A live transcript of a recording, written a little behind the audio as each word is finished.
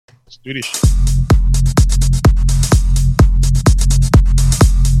Let's do this shit.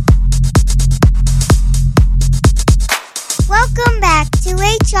 Welcome back to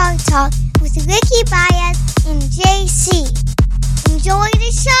HR Talk with Ricky Baez and JC. Enjoy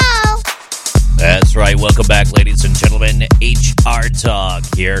the show. That's right. Welcome back, ladies and gentlemen. HR Talk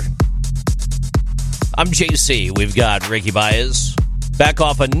here. I'm JC. We've got Ricky Baez back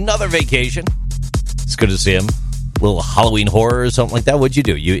off another vacation. It's good to see him. A little Halloween horror or something like that. What'd you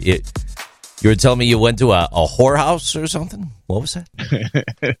do? You were telling me you went to a whorehouse or something? What was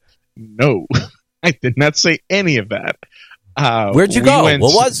that? No, I did not say any of that. Where'd you go?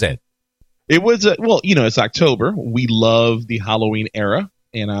 What was it? It was, it's October. We love the Halloween era.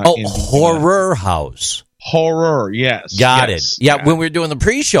 Horror house. Horror, yes. Got it. Yeah, when we were doing the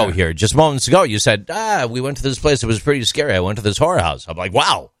pre-show here just moments ago, you said, we went to this place. It was pretty scary. I went to this horror house. I'm like,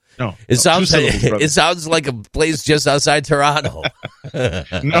 wow. No, it sounds like a place just outside Toronto.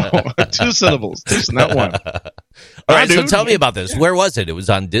 No, 2 syllables. Not one. All right, so tell me about this. Where was it? It was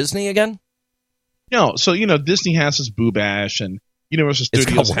on Disney again? No, so, Disney has this Boo Bash, and Universal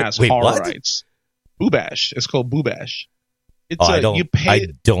Studios has horror rights. Boo Bash. It's called Boo Bash. I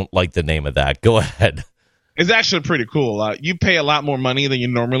don't like the name of that. Go ahead. It's actually pretty cool. You pay a lot more money than you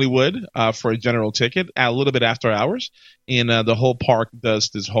normally would for a general ticket a little bit after hours, and the whole park does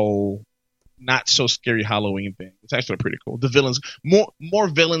this whole not so scary Halloween thing. It's actually pretty cool. The villains, more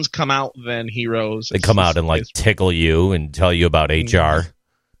villains come out than heroes. They come out and tickle you and tell you about HR.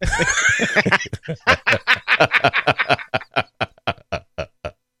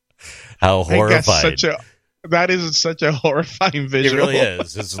 How horrified. That is such a horrifying visual. It really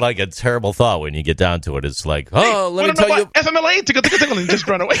is. It's like a terrible thought when you get down to it. It's like, let me tell you. FMLA, tickle, and just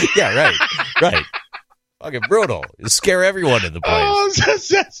run away. Yeah, right. Fucking brutal. You scare everyone in the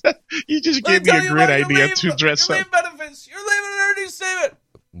place. You just gave me a great idea to dress up. Your leave benefits. Your leave and earnings statement.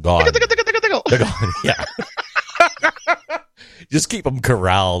 Gone. Tickle. They're gone. Yeah. Just keep them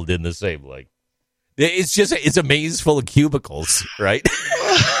corralled in the same, it's a maze full of cubicles, right?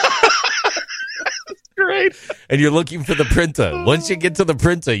 Great. And you're looking for the printer. Once you get to the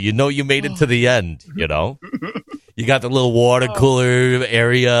printer, you know you made it to the end, You got the little water cooler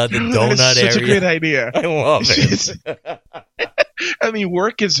area, the donut area. Such a great idea. I love it. I mean,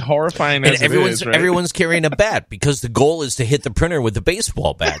 work is horrifying as it is, right? Everyone's carrying a bat because the goal is to hit the printer with a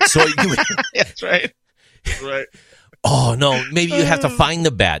baseball bat. So That's right. Right. Oh, no, maybe you have to find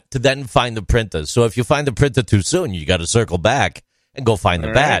the bat to then find the printer. So if you find the printer too soon, you got to circle back and go find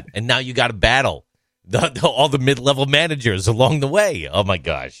the bat. And now you got to battle all the mid-level managers along the way. Oh, my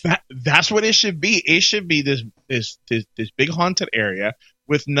gosh. That's what it should be. It should be this big haunted area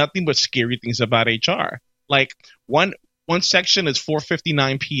with nothing but scary things about HR. Like one section is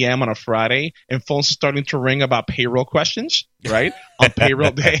 4:59 p.m. on a Friday, and phones are starting to ring about payroll questions, right, on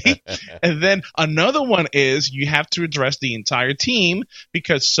payroll day. And then another one is you have to address the entire team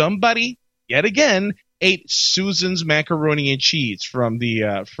because somebody, yet again, ate Susan's macaroni and cheese from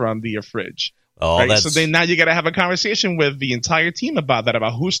the fridge. Oh, right? So then now you got to have a conversation with the entire team about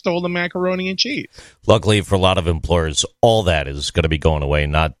who stole the macaroni and cheese. Luckily for a lot of employers, all that is going to be going away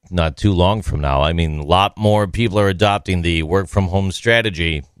not too long from now. I mean, a lot more people are adopting the work-from-home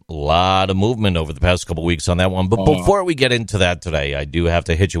strategy. A lot of movement over the past couple of weeks on that one. But before we get into that today, I do have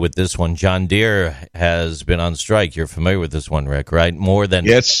to hit you with this one. John Deere has been on strike. You're familiar with this one, Rick, right? More than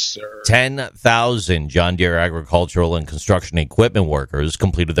 10,000 John Deere agricultural and construction equipment workers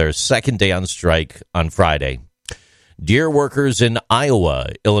completed their second day on strike on Friday. Deere workers in Iowa,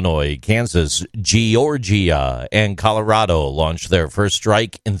 Illinois, Kansas, Georgia, and Colorado launched their first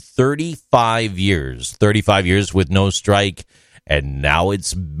strike in 35 years. 35 years with no strike. And now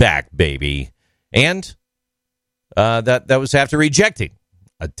it's back, baby. And that was after rejecting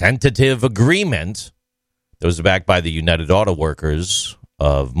a tentative agreement that was backed by the United Auto Workers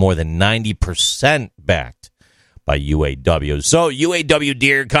of more than 90% backed by UAW. So UAW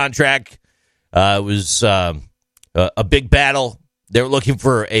Deere contract was a big battle. They were looking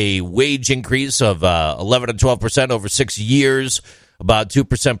for a wage increase of 11 to 12% over 6 years, about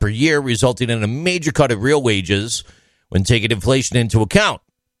 2% per year, resulting in a major cut of real wages when taking inflation into account.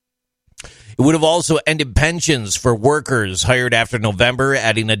 It would have also ended pensions for workers hired after November,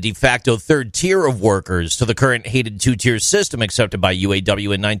 adding a de facto third tier of workers to the current hated two-tier system accepted by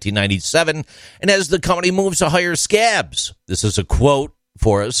UAW in 1997. And as the company moves to hire scabs, this is a quote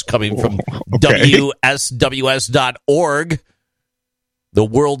for us coming from WSWS.org, the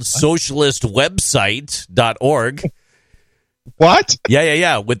World Socialist Website.org. What?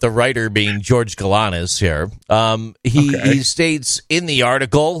 Yeah. With the writer being George Galanis here. He states in the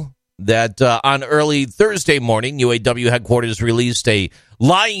article that on early Thursday morning, UAW headquarters released a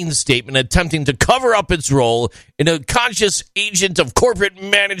lying statement attempting to cover up its role in a conscious agent of corporate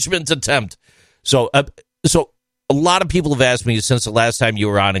management's attempt. So a lot of people have asked me since the last time you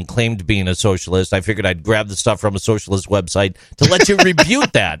were on and claimed being a socialist. I figured I'd grab the stuff from a socialist website to let you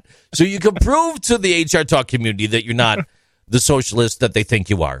rebuke that, so you can prove to the HR Talk community that you're not the socialist that they think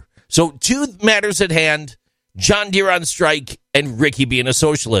you are. So 2 matters at hand: John Deere on strike and Ricky being a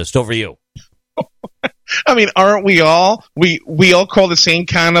socialist. Over you. I mean, aren't we all? We all call the same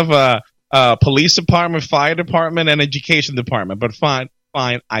kind of police department, fire department, and education department. But fine,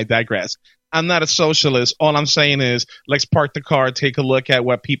 I digress. I'm not a socialist. All I'm saying is, let's park the car, take a look at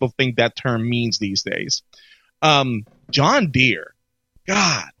what people think that term means these days. John Deere,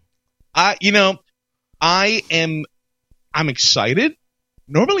 God, I'm excited.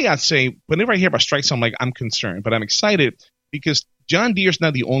 Normally, I'd say whenever I hear about strikes, I'm concerned, but I'm excited because John Deere's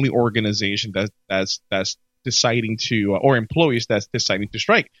not the only organization that's deciding to, or employees that's deciding to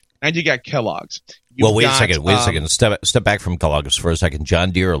strike. And you got Kellogg's. Wait a second. Step back from Kellogg's for a second.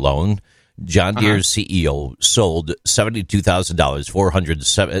 John Deere alone. John Deere's CEO sold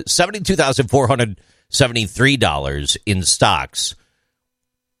 $72,473 in stocks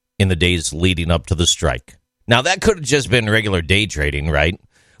in the days leading up to the strike. Now, that could have just been regular day trading, right?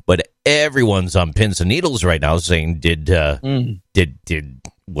 But everyone's on pins and needles right now saying,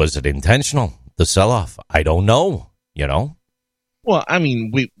 was it intentional, the sell-off? I don't know, Well, I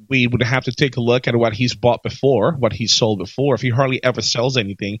mean, we would have to take a look at what he's bought before, what he's sold before. If he hardly ever sells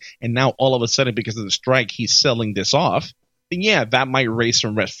anything, and now all of a sudden, because of the strike, he's selling this off, then yeah, that might raise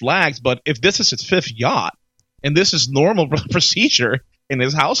some red flags. But if this is his 5th yacht, and this is normal procedure in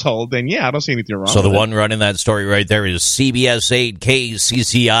his household, then yeah, I don't see anything wrong. So the with one running that story right there is CBS 8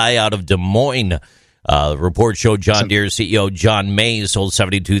 KCCI out of Des Moines. The report showed John Deere CEO John May sold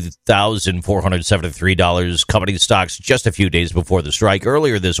 $72,473 company stocks just a few days before the strike.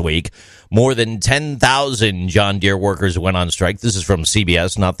 Earlier this week, more than 10,000 John Deere workers went on strike. This is from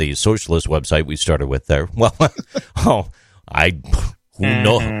CBS, not the socialist website we started with there. Well,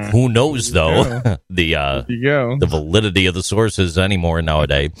 who knows though the validity of the sources anymore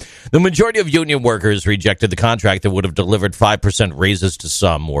nowadays. The majority of union workers rejected the contract that would have delivered 5% raises to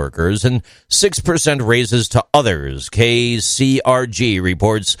some workers and 6% raises to others. KCRG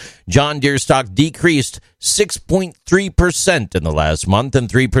reports John Deere stock decreased 6.3% in the last month and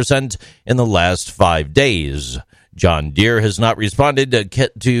 3% in the last 5 days. John Deere has not responded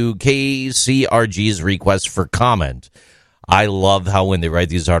to KCRG's request for comment. I love how when they write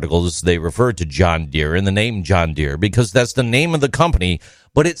these articles, they refer to John Deere and the name John Deere because that's the name of the company,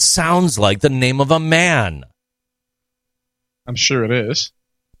 but it sounds like the name of a man. I'm sure it is.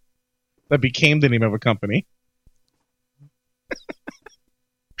 That became the name of a company.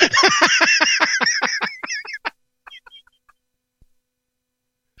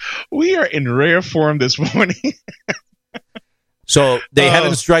 We are in rare form this morning. So they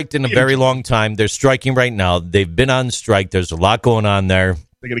haven't striked in a very long time. They're striking right now. They've been on strike. There's a lot going on there.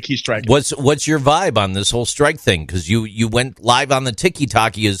 They're going to keep striking. What's your vibe on this whole strike thing? Because you went live on the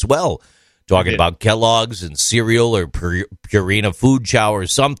Tiki-Taki as well, talking about Kellogg's and cereal or Purina Food Chow or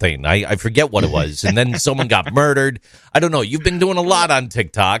something. I forget what it was. And then someone got murdered. I don't know. You've been doing a lot on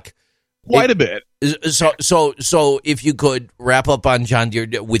TikTok. Quite a bit. So if you could wrap up on John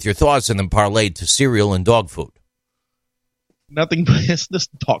Deere with your thoughts and then parlay to cereal and dog food. Nothing, it's this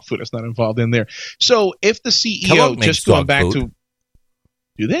dog food is not involved in there. So if the CEO, Kellogg just going back food. to,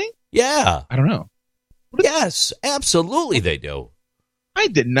 do they? Yeah. I don't know. Yes, absolutely they do. I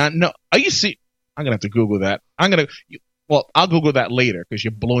did not know. Are you see? I'm gonna have to Google that. I'll Google that later because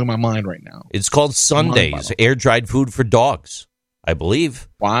you're blowing my mind right now. It's called Sundays, air dried food for dogs, I believe.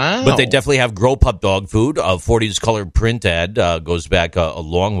 Wow. But they definitely have Grow Pup dog food. 40's color print ad goes back a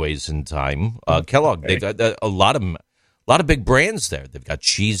long ways in time. Kellogg, Okay. they've got a lot of big brands there. They've got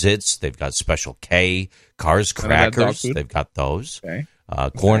Cheez-Its, they've got Special K, Cars Crackers, they've got those. Okay.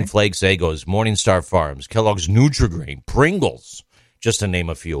 Corn Flakes, Eggos, Morningstar Farms, Kellogg's Nutri-Grain, Pringles, just to name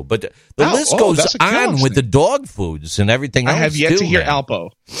a few. But the list goes on with the dog foods and everything else. I have yet to hear Alpo.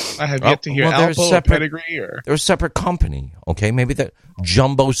 I have yet to hear Alpo or Pedigree. They're a separate company, okay? Maybe the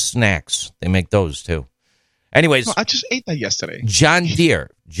Jumbo Snacks. They make those, too. Anyways. No, I just ate that yesterday. John Deere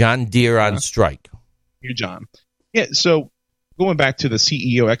on strike. You're John. Yeah, so going back to the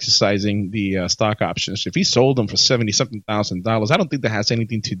CEO exercising the stock options, if he sold them for $70-something thousand, I don't think that has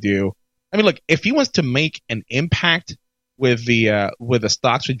anything to do. I mean, look, if he wants to make an impact with the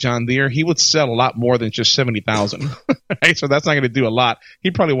stocks with John Deere, he would sell a lot more than just 70,000. Right? So that's not going to do a lot.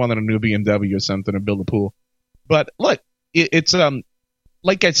 He probably wanted a new BMW or something to build a pool. But look, it's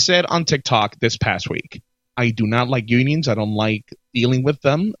like I said on TikTok this past week, I do not like unions. I don't like dealing with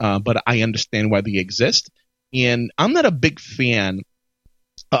them, but I understand why they exist. And I'm not a big fan,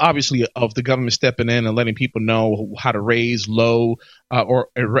 obviously, of the government stepping in and letting people know how to raise low or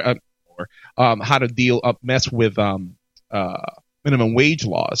how to mess with minimum wage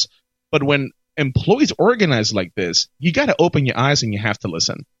laws. But when employees organize like this, you got to open your eyes and you have to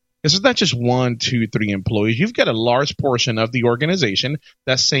listen. This is not just 1, 2, 3 employees. You've got a large portion of the organization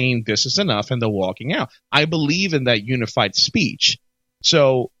that's saying this is enough and they're walking out. I believe in that unified speech.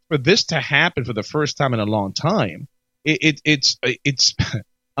 So for this to happen for the first time in a long time, it's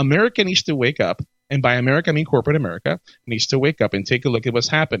America needs to wake up. And by America, I mean corporate America needs to wake up and take a look at what's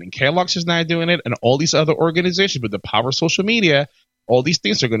happening. Kellogg's is not doing it, and all these other organizations with the power of social media. All these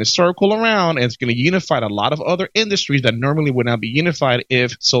things are going to circle around, and it's going to unify a lot of other industries that normally would not be unified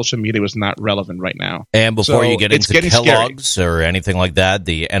if social media was not relevant right now. And before you get into Kellogg's or anything like that,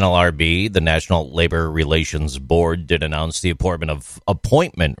 the NLRB, the National Labor Relations Board, did announce the appointment of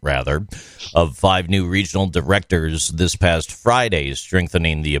 5 new regional directors this past Friday,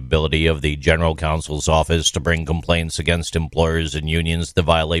 strengthening the ability of the General Counsel's office to bring complaints against employers and unions that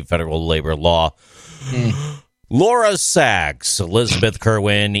violate federal labor law. Laura Sachs, Elizabeth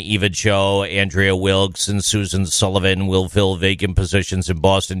Kerwin, Eva Cho, Andrea Wilkes, and Susan Sullivan will fill vacant positions in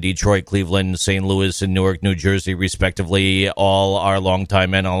Boston, Detroit, Cleveland, St. Louis, and Newark, New Jersey, respectively. All are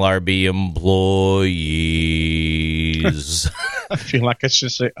longtime NLRB employees. I feel like I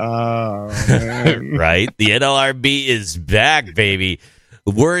should say, man. Right? The NLRB is back, baby.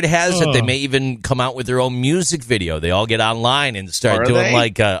 Word has it they may even come out with their own music video. They all get online and start doing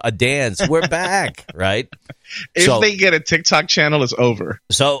like a dance. We're back, right? If they get a TikTok channel, it's over.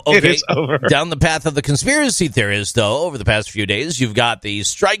 So, okay, it is over. Down the path of the conspiracy theorists, though, over the past few days, you've got the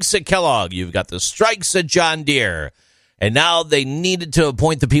strikes at Kellogg, you've got the strikes at John Deere, and now they needed to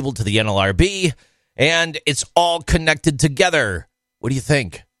appoint the people to the NLRB, and it's all connected together. What do you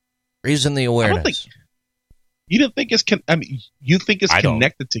think? Raising the awareness. You don't think it's you think it's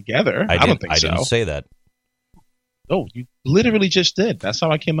connected together? I don't think so. I didn't say that. Oh, you literally just did. That's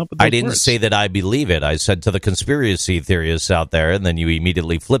how I came up with those I didn't words. say that I believe it. I said to the conspiracy theorists out there, and then you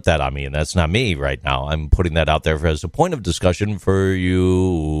immediately flipped that on me, and that's not me right now. I'm putting that out there as a point of discussion for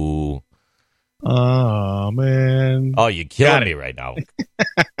you. Oh, man. Oh, you're killing me right now.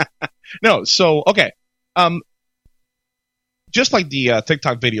 No, so, okay. Just like the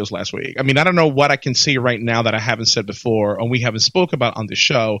TikTok videos last week. I mean, I don't know what I can say right now that I haven't said before or we haven't spoke about on the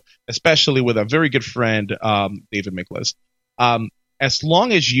show, especially with a very good friend, David Miklas. As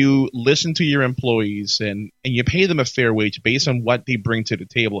long as you listen to your employees and you pay them a fair wage based on what they bring to the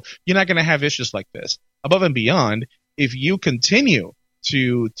table, you're not going to have issues like this. Above and beyond, if you continue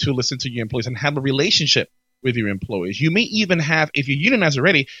to listen to your employees and have a relationship with your employees. You may even have, if you unionize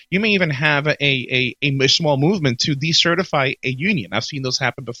already, you may even have a small movement to decertify a union. I've seen those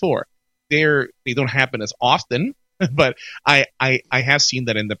happen before. They don't happen as often, but I have seen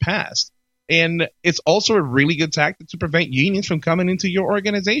that in the past. And it's also a really good tactic to prevent unions from coming into your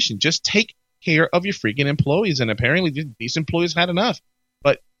organization. Just take care of your freaking employees. And apparently these employees had enough.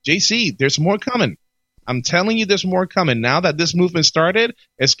 But JC, there's more coming. I'm telling you, there's more coming. Now that this movement started,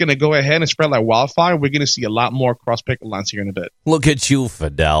 it's going to go ahead and spread like wildfire. We're going to see a lot more cross-picket lines here in a bit. Look at you,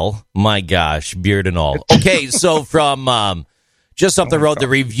 Fidel. My gosh, beard and all. Okay, so from just up the road, the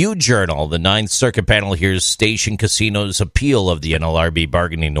Review Journal, the Ninth Circuit panel hears Station Casino's appeal of the NLRB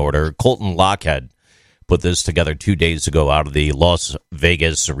bargaining order. Colton Lockhead put this together 2 days ago out of the Las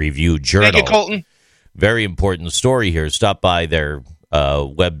Vegas Review Journal. Thank you, Colton. Very important story here. Stop by their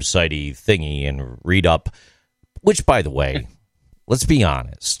website-y thingy and read up, which, by the way, let's be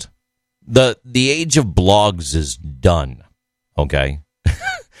honest, the age of blogs is done, okay?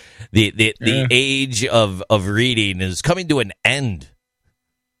 the age of reading is coming to an end.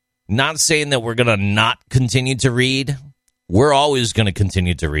 Not saying that we're going to not continue to read. We're always going to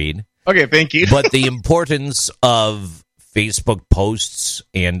continue to read. Okay, thank you. But the importance of Facebook posts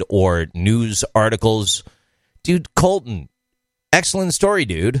and or news articles, dude, Colton, excellent story,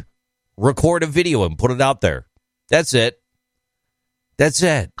 dude. Record a video and put it out there. That's it. That's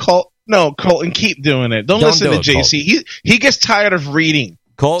it. Colton, keep doing it. Don't listen to JC. He gets tired of reading.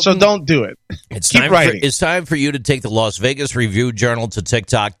 Colton, so don't do it. Keep writing. It's time for you to take the Las Vegas Review Journal to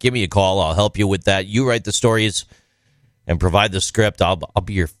TikTok. Give me a call. I'll help you with that. You write the stories and provide the script. I'll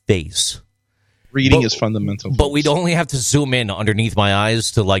be your face. Reading is fundamental. But we'd only have to zoom in underneath my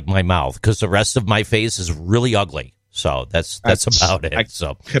eyes to like my mouth because the rest of my face is really ugly. So that's about it. I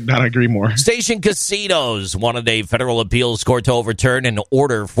so could not agree more. Station Casinos wanted a federal appeals court to overturn an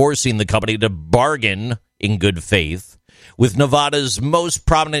order forcing the company to bargain in good faith with Nevada's most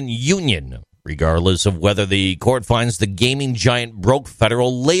prominent union, regardless of whether the court finds the gaming giant broke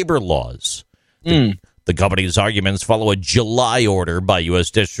federal labor laws. The company's arguments follow a July order by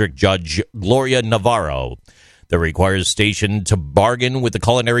U.S. District Judge Gloria Navarro that requires Station to bargain with the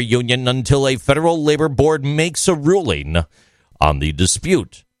culinary union until a federal labor board makes a ruling on the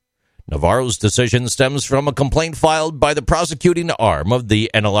dispute. Navarro's decision stems from a complaint filed by the prosecuting arm of the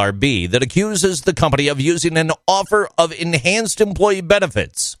NLRB that accuses the company of using an offer of enhanced employee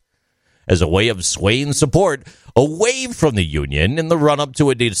benefits as a way of swaying support away from the union in the run-up to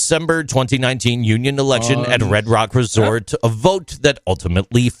a December 2019 union election at Red Rock Resort, a vote that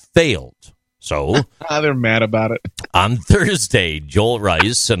ultimately failed. So, they're mad about it. On Thursday, Joel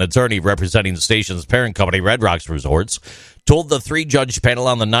Rice, an attorney representing the station's parent company, Red Rocks Resorts, told the three-judge panel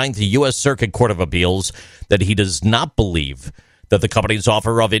on the 9th U.S. Circuit Court of Appeals that he does not believe that the company's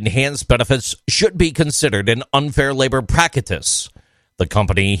offer of enhanced benefits should be considered an unfair labor practice. The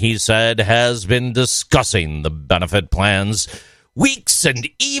company, he said, has been discussing the benefit plans weeks and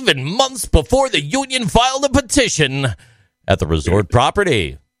even months before the union filed a petition at the resort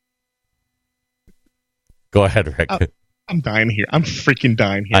property. Go ahead, Rick. I'm dying here. I'm freaking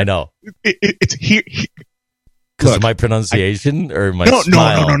dying here. I know. It's here. Because of my pronunciation or my no,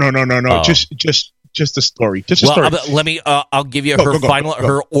 smile? No. Oh. Just a story. Just a story. Let me. I'll give you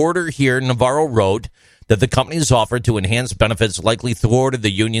her order here. Navarro wrote that the company's offer to enhance benefits likely thwarted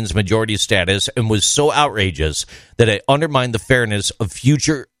the union's majority status and was so outrageous that it undermined the fairness of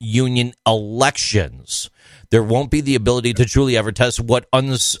future union elections. There won't be the ability to truly ever test what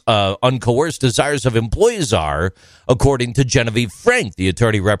uncoerced desires of employees are, according to Genevieve Frank, the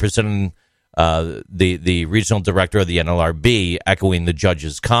attorney representing the regional director of the NLRB, echoing the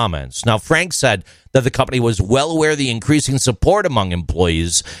judge's comments. Now, Frank said that the company was well aware of the increasing support among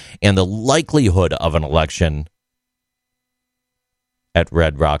employees and the likelihood of an election at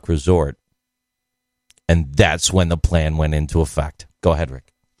Red Rock Resort. And that's when the plan went into effect. Go ahead,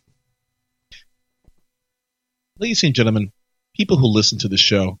 Rick. Ladies and gentlemen, people who listen to the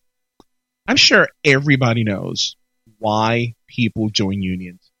show, I'm sure everybody knows why people join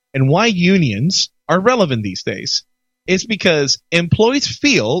unions and why unions are relevant these days. It's because employees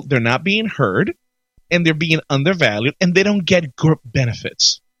feel they're not being heard and they're being undervalued and they don't get group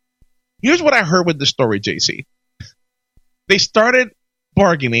benefits. Here's what I heard with the story, JC. They started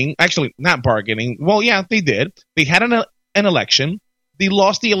bargaining, actually not bargaining. Well, yeah, they did. They had an election. They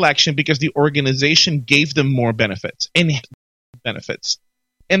lost the election because the organization gave them more benefits. And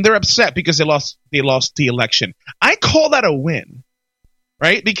they're upset because they lost the election. I call that a win,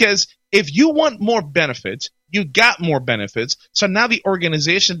 right? Because if you want more benefits, you got more benefits. So now the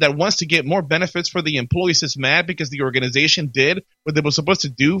organization that wants to get more benefits for the employees is mad because the organization did what they were supposed to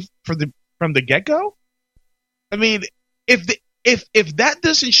do from the get-go. I mean, if that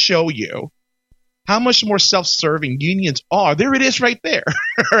doesn't show you how much more self-serving unions are, there it is right there.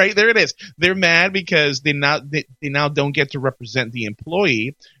 Right there it is. They're mad because they now don't get to represent the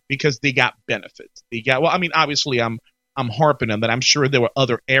employee because they got benefits. Obviously I'm harping on that. I'm sure there were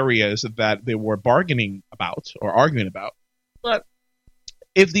other areas that they were bargaining about or arguing about. But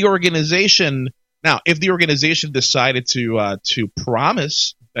if the organization decided to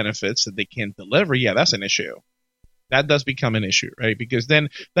promise benefits that they can't deliver, yeah, that's an issue. That does become an issue, right? Because then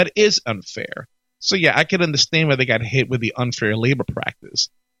that is unfair. So, yeah, I can understand why they got hit with the unfair labor practice.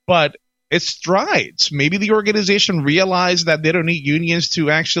 But it's strides. Maybe the organization realized that they don't need unions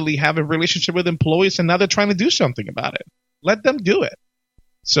to actually have a relationship with employees, and now they're trying to do something about it. Let them do it.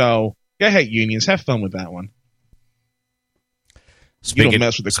 So, go ahead, unions. Have fun with that one. You don't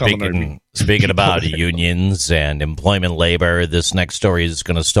mess with the culinary. Speaking about unions and employment labor, this next story is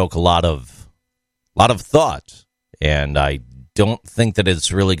going to stoke a lot of thought. And I don't think that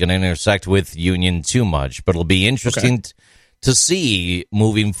it's really going to intersect with union too much, but it'll be interesting to see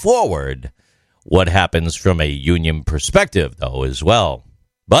moving forward what happens from a union perspective, though, as well.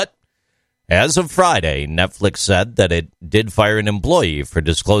 But as of Friday, Netflix said that it did fire an employee for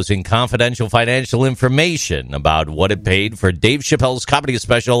disclosing confidential financial information about what it paid for Dave Chappelle's comedy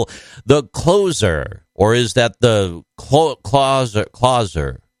special, The Closer. Or is that the Closer? The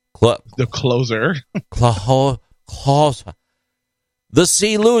Closer. The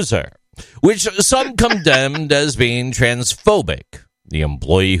Sea Loser, which some condemned as being transphobic. The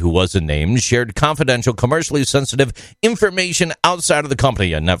employee, who wasn't named, shared confidential, commercially sensitive information outside of the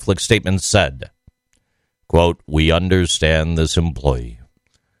company, a Netflix statement said. Quote, "We understand this employee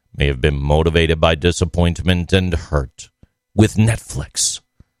may have been motivated by disappointment and hurt with Netflix,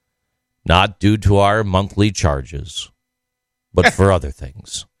 not due to our monthly charges, but for other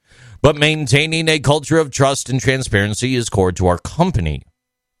things. But maintaining a culture of trust and transparency is core to our company.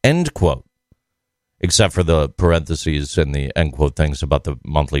 End quote. Except for the parentheses and the end quote things about the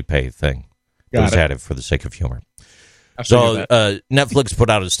monthly pay thing. Just added for the sake of humor. So Netflix put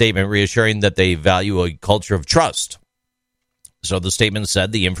out a statement reassuring that they value a culture of trust. So the statement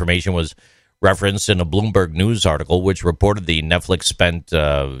said the information was referenced in a Bloomberg News article, which reported the Netflix spent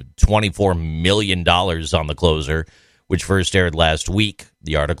 $24 million on the closer, which first aired last week.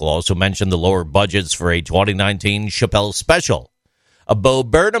 The article also mentioned the lower budgets for a 2019 Chappelle special, a Bo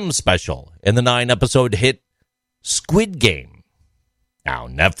Burnham special, and the 9-episode hit Squid Game. Now,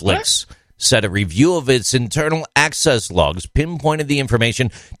 Netflix said a review of its internal access logs pinpointed the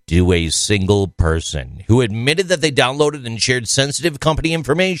information to a single person who admitted that they downloaded and shared sensitive company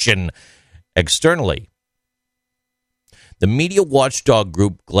information externally. The media watchdog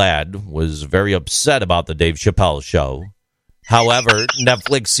group GLAAD was very upset about the Dave Chappelle show. However,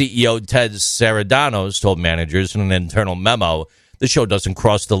 Netflix CEO Ted Sarandos told managers in an internal memo the show doesn't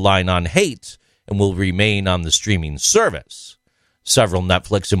cross the line on hate and will remain on the streaming service. Several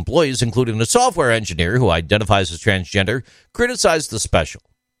Netflix employees, including a software engineer who identifies as transgender, criticized the special.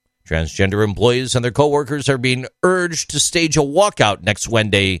 Transgender employees and their coworkers are being urged to stage a walkout next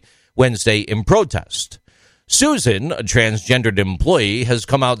Wednesday in protest. Susan, a transgendered employee, has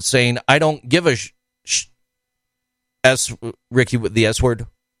come out saying, I don't give a Ricky, with the S word,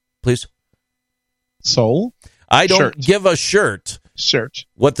 please. Soul? I don't give a shirt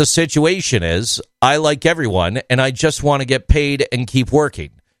what the situation is. I like everyone, and I just want to get paid and keep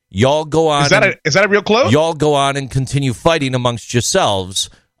working. Y'all go on. Is that a real quote? Y'all go on and continue fighting amongst yourselves.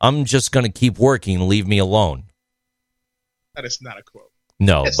 I'm just going to keep working. Leave me alone. That is not a quote.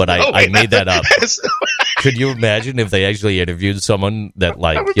 No, but I made that up. Could you imagine if they actually interviewed someone that,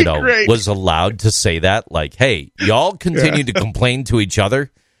 like, that was allowed to say that? Like, hey, y'all continue to complain to each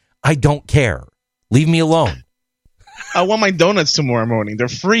other. I don't care. Leave me alone. I want my donuts tomorrow morning. They're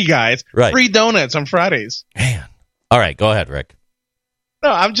free, guys. Right. Free donuts on Fridays. Man. All right, go ahead, Rick. No,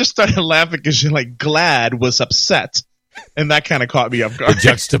 I'm just started laughing because you're like, GLAAD was upset. And that kind of caught me off guard. The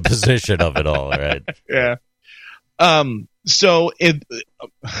juxtaposition of it all, right? Yeah. So a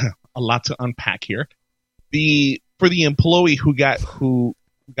lot to unpack here. For the employee who got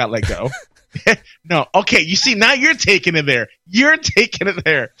let go. No, okay. You see, now you're taking it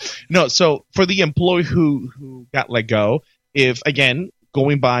there. No, so for the employee who got let go, if again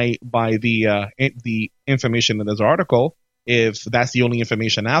going by the information in this article, if that's the only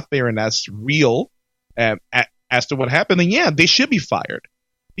information out there and that's real as to what happened, then yeah, they should be fired.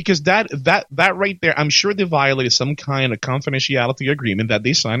 Because that right there, I'm sure they violated some kind of confidentiality agreement that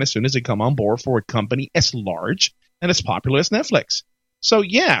they sign as soon as they come on board for a company as large and as popular as Netflix. So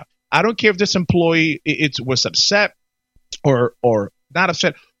yeah, I don't care if this employee was upset or not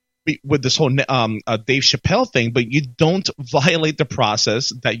upset with this whole Dave Chappelle thing, but you don't violate the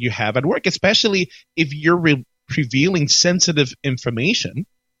process that you have at work, especially if you're revealing sensitive information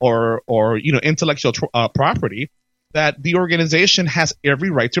or intellectual property that the organization has every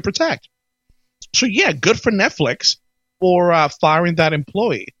right to protect. So yeah, good for Netflix for firing that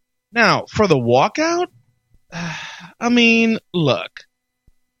employee. Now, for the walkout, I mean, look,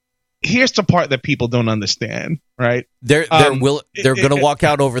 here's the part that people don't understand, right? They're going to walk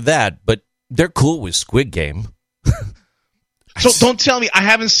out over that, but they're cool with Squid Game. So don't tell me I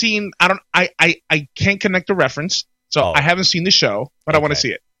haven't seen. I can't connect the reference, so I haven't seen the show, but I want to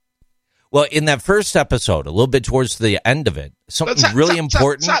see it. Well, in that first episode, a little bit towards the end of it, something really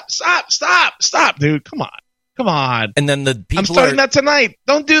important. Stop, dude! Come on. And then the people I'm starting that tonight.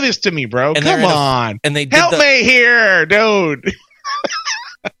 Don't do this to me, bro. Come on. And they help me here, dude.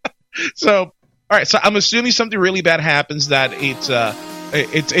 So, all right. So I'm assuming something really bad happens that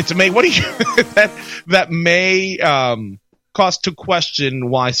it's may. What do you that may cause to question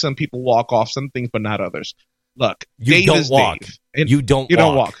why some people walk off some things but not others. Look, you don't walk. You don't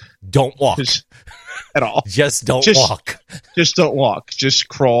walk. Don't walk at all. Just don't walk. Just don't walk. Just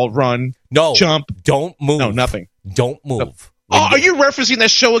crawl, run, jump. Don't move. No, nothing. Don't move. No. Oh, are you referencing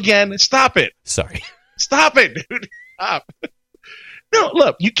that show again? Stop it. Sorry. Stop it, dude. Stop. No,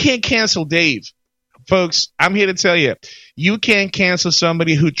 look, you can't cancel Dave. Folks, I'm here to tell you, you can't cancel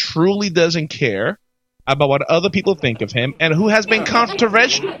somebody who truly doesn't care about what other people think of him and who has been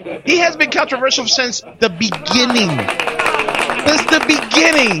controversial. He has been controversial since the beginning. Since the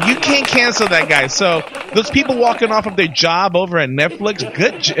beginning. You can't cancel that guy. So those people walking off of their job over at Netflix,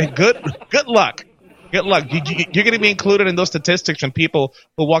 good luck. Good luck. You're going to be included in those statistics from people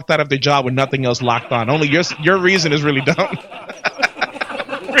who walked out of their job with nothing else locked on. Only your reason is really dumb.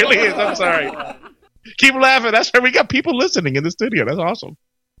 Really is. I'm sorry. Keep laughing. That's right. We got people listening in the studio. That's awesome.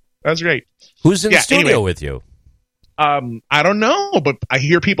 That's great. Who's in the studio anyway, with you? I don't know, but I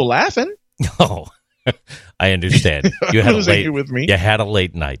hear people laughing. Oh, I understand. You had a Who's late here with me? You had a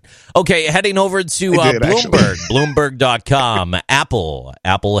late night. Okay, heading over to Bloomberg, Bloomberg.com.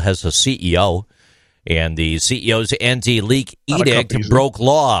 Apple has a CEO, and the CEO's anti-leak edict broke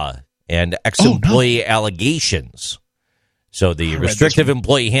law and ex-employee allegations. So the restrictive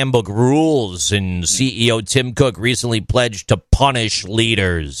employee handbook rules, and CEO Tim Cook recently pledged to punish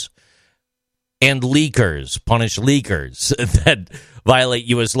leaders and punish leakers that violate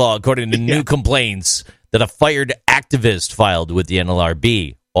U.S. law, according to new complaints that a fired activist filed with the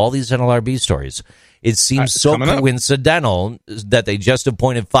NLRB. All these NLRB stories. It seems so coincidental that they just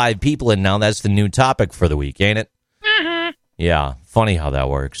appointed 5 people, and now that's the new topic for the week, ain't it? Mm-hmm. Yeah, funny how that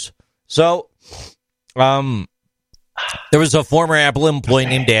works. So, there was a former Apple employee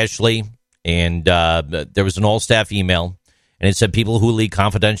named Ashley, and there was an all-staff email, and it said people who leak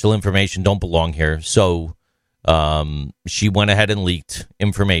confidential information don't belong here. So she went ahead and leaked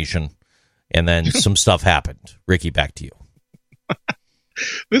information, and then some stuff happened. Ricky, back to you.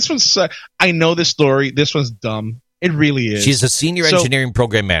 This one's, I know this story. This one's dumb. It really is. She's a senior engineering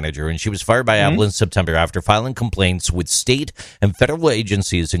program manager, and she was fired by Apple in September after filing complaints with state and federal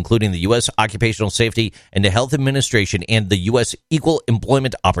agencies, including the U.S. Occupational Safety and Health Administration and the U.S. Equal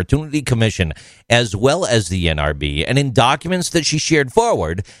Employment Opportunity Commission, as well as the NRB. And in documents that she shared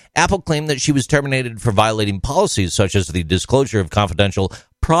forward, Apple claimed that she was terminated for violating policies such as the disclosure of confidential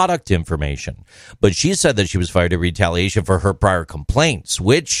product information. But she said that she was fired in retaliation for her prior complaints,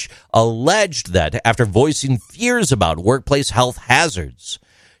 which alleged that after voicing fears about workplace health hazards,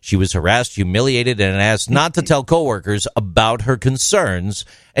 she was harassed, humiliated, and asked not to tell coworkers about her concerns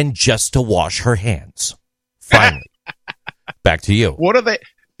and just to wash her hands. Finally, back to you. What are they?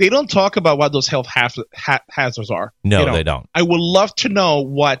 They don't talk about what those health hazards are. No, they don't. I would love to know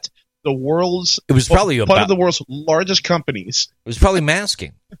what the world's it was probably one of the world's largest companies. It was probably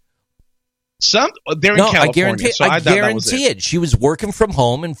masking. They're in California. I guarantee it. She was working from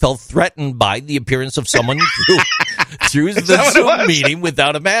home and felt threatened by the appearance of someone through the Zoom meeting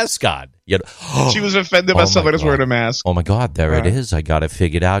without a mask on. She was offended by somebody who's wearing a mask. Oh my God, there it is. I got it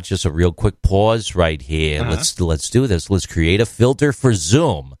figured out. Just a real quick pause right here. Let's do this. Let's create a filter for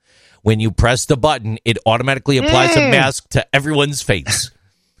Zoom. When you press the button, it automatically applies a mask to everyone's face.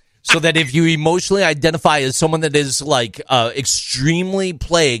 So that if you emotionally identify as someone that is like extremely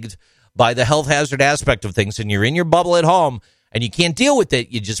plagued by the health hazard aspect of things, and you're in your bubble at home and you can't deal with it,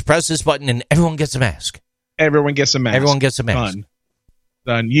 you just press this button and everyone gets a mask. Everyone gets a mask.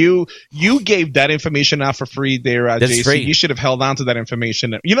 Done. You gave that information out for free there, JC. Free. You should have held on to that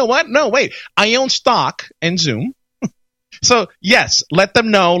information. You know what? No, wait. I own stock in Zoom. So, yes, let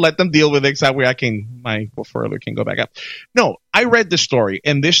them know. Let them deal with it. That way my portfolio can go back up. No, I read this story,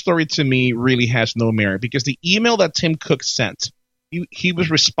 and this story to me really has no merit because the email that Tim Cook sent, he was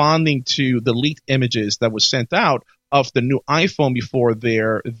responding to the leaked images that was sent out of the new iPhone before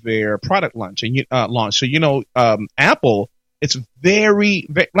their product launch. Launch. So, Apple, it's very,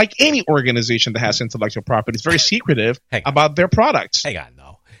 very, like any organization that has intellectual property, it's very secretive about their products. Hang on,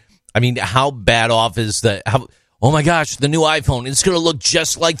 though. I mean, how bad off is oh my gosh, the new iPhone, it's going to look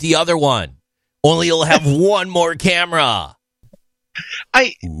just like the other one. Only it'll have one more camera.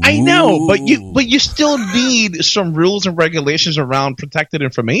 I know, but you still need some rules and regulations around protected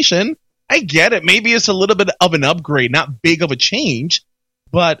information. I get it. Maybe it's a little bit of an upgrade, not big of a change,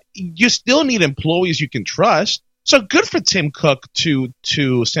 but you still need employees you can trust. So good for Tim Cook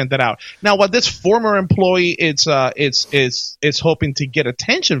to send that out. Now, what this former employee is hoping to get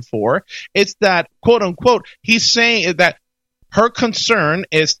attention for, it's that, quote unquote, he's saying that her concern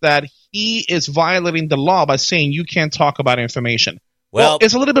is that he is violating the law by saying you can't talk about information. Well,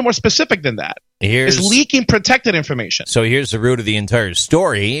 it's a little bit more specific than that. It's leaking protected information. So here's the root of the entire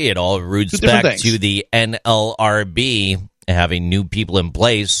story. It all roots back to the NLRB having new people in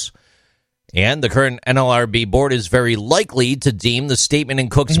place. And the current NLRB board is very likely to deem the statement in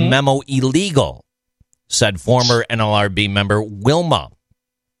Cook's memo illegal, said former NLRB member Wilma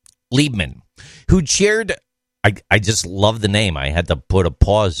Liebman, who chaired, I just love the name. I had to put a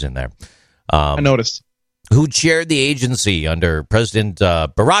pause in there. I noticed. Who chaired the agency under President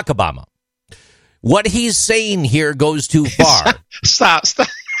Barack Obama. What he's saying here goes too far. Stop.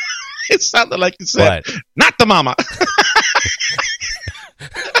 It sounded like you said, not the mama.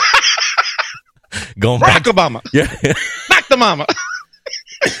 Going Barack Obama. Yeah. Not the mama.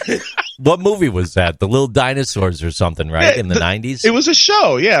 What movie was that? The Little Dinosaurs or something, right? In the 90s? It was a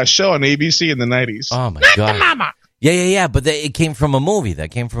show. Yeah, a show on ABC in the 90s. Oh, my God. Not the mama. Yeah. But it came from a movie.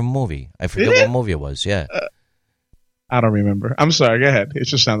 I forget what movie it was. Yeah. I don't remember. I'm sorry. Go ahead. It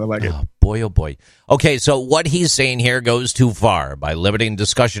just sounded like it. Oh, boy, oh, boy. Okay, so what he's saying here goes too far by limiting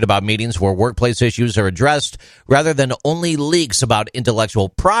discussion about meetings where workplace issues are addressed rather than only leaks about intellectual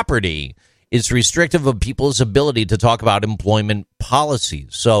property. It's restrictive of people's ability to talk about employment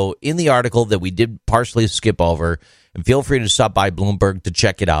policies. So in the article that we did partially skip over, and feel free to stop by Bloomberg to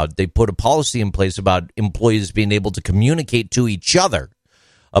check it out, they put a policy in place about employees being able to communicate to each other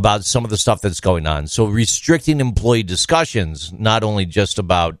about some of the stuff that's going on. So restricting employee discussions, not only just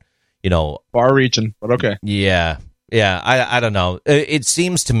about, far reaching, but okay. Yeah. I don't know. It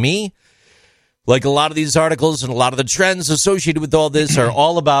seems to me like a lot of these articles and a lot of the trends associated with all this are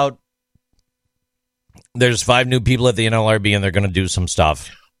all about there's 5 new people at the NLRB and they're going to do some stuff.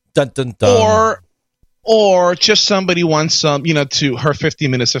 Dun, dun, dun. Or just somebody wants some, to her 50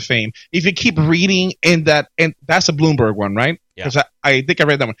 minutes of fame. If you keep reading and that's a Bloomberg one, right? Yeah. Because I think I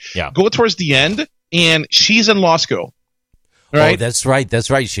read that one. Yeah. Go towards the end, and she's in law school. Right? Oh, that's right.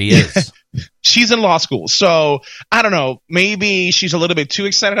 She is. She's in law school. So, I don't know. Maybe she's a little bit too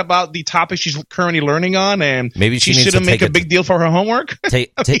excited about the topic she's currently learning on, and maybe she shouldn't make a big deal for her homework.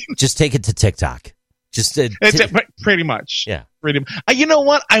 Just take it to TikTok. Pretty much. Yeah. You know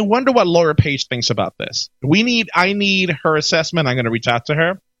what? I wonder what Laura Page thinks about this. I need her assessment. I'm going to reach out to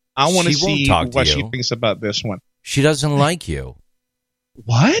her. I want to see what she thinks about this one. She doesn't like you.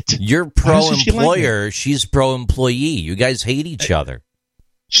 What? You're pro-employer. She's pro-employee. You guys hate each other.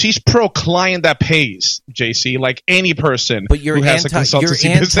 She's pro-client that pays, JC, like any person who has a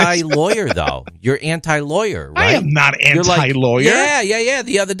consultancy business. You're anti-lawyer, though. You're anti-lawyer, right? I am not anti-lawyer. Yeah.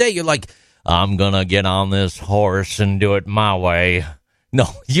 The other day, you're like, I'm going to get on this horse and do it my way. No,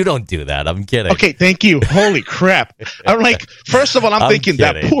 you don't do that. I'm kidding. Okay, thank you. Holy crap. I'm like, first of all, I'm thinking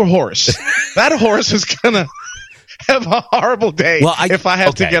kidding. That poor horse. That horse is going to have a horrible day if I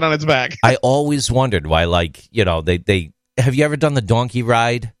have to get on its back. I always wondered why, they have you ever done the donkey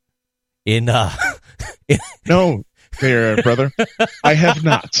ride in No, there, brother. I have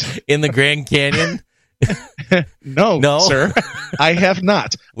not. In the Grand Canyon? No, sir. I have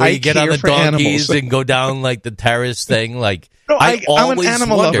not. Where you get on the donkeys and go down like the terrace thing. Like, no, I'm an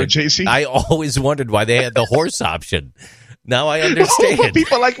animal lover, JC. I always wondered why they had the horse option. Now I understand. No,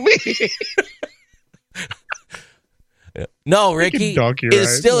 people like me. No, Ricky,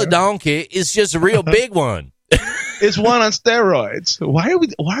 it's still a donkey. It's just a real big one. It's one on steroids. Why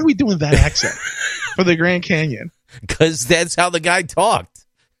are we doing that accent for the Grand Canyon? Because that's how the guy talked.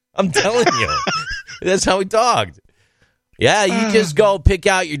 I'm telling you. That's how he talked. Yeah, you just go pick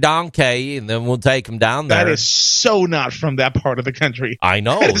out your donkey, and then we'll take him down there. That is so not from that part of the country. I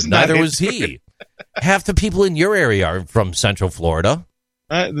know. Neither was he. Half the people in your area are from Central Florida.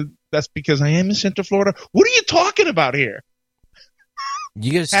 That's because I am in Central Florida. What are you talking about here?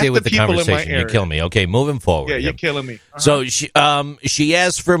 You got to stay with the conversation. You kill me. Okay, moving forward. Yeah, you're killing me. So she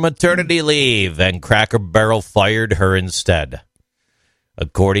asked for maternity leave, and Cracker Barrel fired her instead.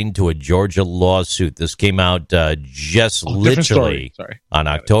 According to a Georgia lawsuit, this came out just literally on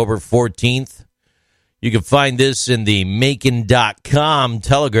October 14th. You can find this in the Macon.com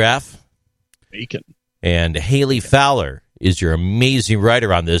Telegraph. Macon. And Haley Fowler is your amazing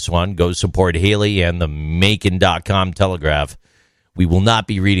writer on this one. Go support Haley and the Macon.com Telegraph. We will not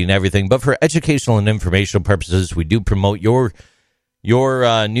be reading everything, but for educational and informational purposes, we do promote your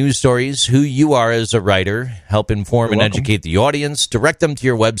news stories, who you are as a writer, help inform and educate the audience, direct them to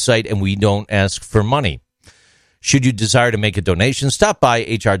your website, and we don't ask for money. Should you desire to make a donation, stop by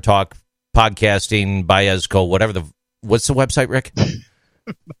HR Talk Podcasting, Biasco, what's the website, Rick?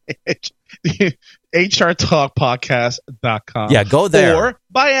 HRTalkPodcast.com. Yeah, go there. Or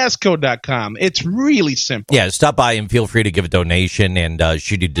Biasco.com. It's really simple. Yeah, stop by and feel free to give a donation, and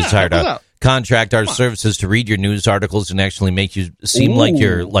should you desire to contract our services to read your news articles and actually make you seem like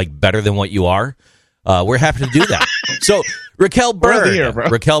you're better than what you are, we're happy to do that. So Raquel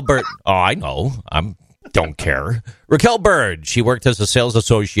Bird, oh, I know, don't care. Raquel Bird, she worked as a sales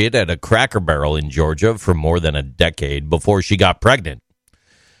associate at a Cracker Barrel in Georgia for more than a decade before she got pregnant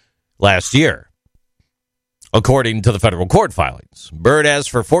last year. According to the federal court filings, Bird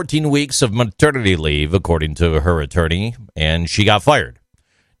asked for 14 weeks of maternity leave, according to her attorney, and she got fired.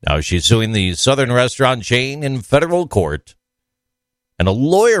 Now she's suing the Southern restaurant chain in federal court, and a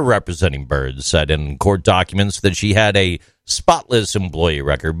lawyer representing Bird said in court documents that she had a spotless employee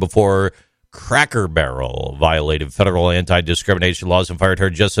record before Cracker Barrel violated federal anti-discrimination laws and fired her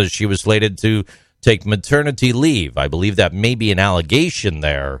just as she was slated to take maternity leave. I believe that may be an allegation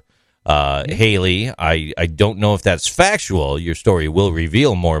there. Haley, I don't know if that's factual. Your story will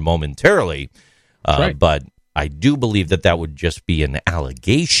reveal more momentarily. Right. But I do believe that would just be an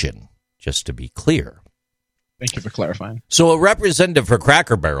allegation, just to be clear. Thank you for clarifying. So a representative for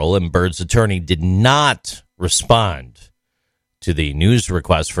Cracker Barrel and Bird's attorney did not respond to the news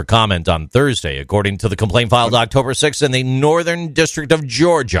request for comment on Thursday, according to the complaint filed October 6th in the Northern District of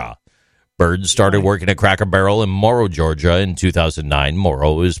Georgia. Bird started working at Cracker Barrel in Morrow, Georgia in 2009.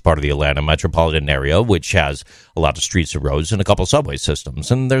 Morrow is part of the Atlanta metropolitan area, which has a lot of streets and roads and a couple subway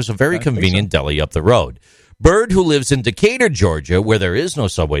systems, and there's a very convenient deli up the road. Bird, who lives in Decatur, Georgia, where there is no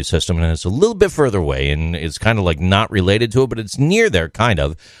subway system, and it's a little bit further away, and it's kind of like not related to it, but it's near there, kind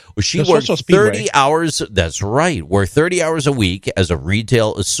of. Well, she worked 30 hours, that's right, worked 30 hours a week as a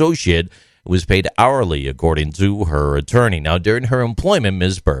retail associate, was paid hourly, according to her attorney. Now, during her employment,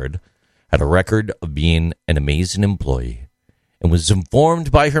 Ms. Bird had a record of being an amazing employee and was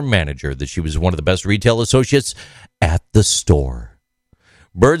informed by her manager that she was one of the best retail associates at the store.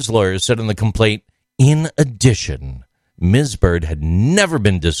 Bird's lawyer said in the complaint, in addition, Ms. Bird had never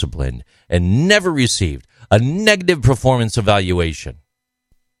been disciplined and never received a negative performance evaluation.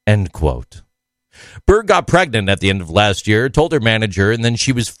 End quote. Bird got pregnant at the end of last year, told her manager, and then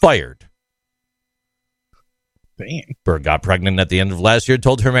she was fired. Dang. Bird got pregnant at the end of last year,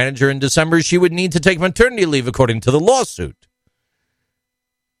 told her manager in December she would need to take maternity leave, according to the lawsuit.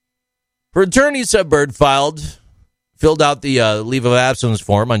 Her attorney said Bird filled out the leave of absence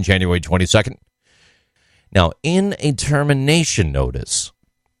form on January 22nd. Now, in a termination notice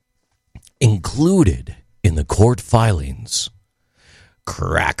included in the court filings,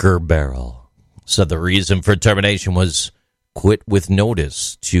 Cracker Barrel said the reason for termination was quit with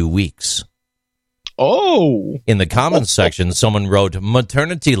notice 2 weeks. Oh. In the comments section, someone wrote,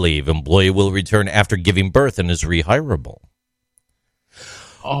 maternity leave, employee will return after giving birth and is rehirable.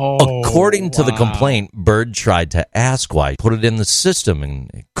 Oh, according to the complaint, Bird tried to ask why, put it in the system, and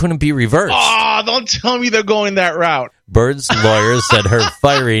it couldn't be reversed. Oh, don't tell me they're going that route. Bird's lawyer said her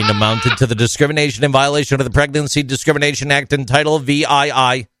firing amounted to the discrimination in violation of the Pregnancy Discrimination Act and Title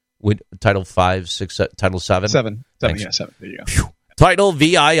VII. With Title 5, 6, Title 7? 7. Yeah, 7. There you go. Phew. Title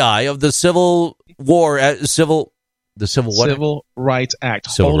VII of the Civil Rights Act.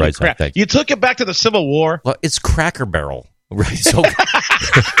 Civil Holy Rights crap. Act. You took it back to the Civil War. Well, it's Cracker Barrel, right? So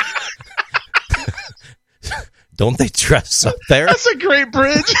don't they dress up there? That's a great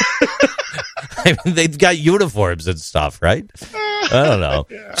bridge. I mean, they've got uniforms and stuff, right? I don't know.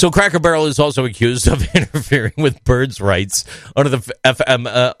 Yeah. So Cracker Barrel is also accused of interfering with Bird's rights under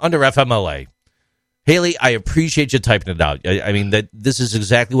the under FMLA. Haley, I appreciate you typing it out. I mean, that this is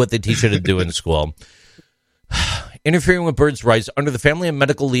exactly what they teach you to do in school. Interfering with Bird's rights under the Family and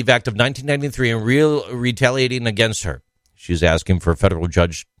Medical Leave Act of 1993 and retaliating against her. She's asking for a federal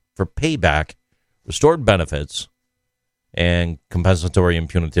judge for payback, restored benefits, and compensatory and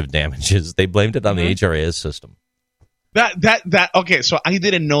punitive damages. They blamed it on the HRIS system. Okay, so I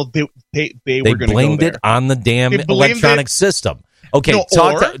didn't know they were going to go there. They blamed it on the damn electronic system. Okay, no,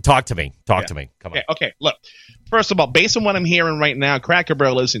 talk to me. Talk to me. Come on. Okay, look. First of all, based on what I'm hearing right now, Cracker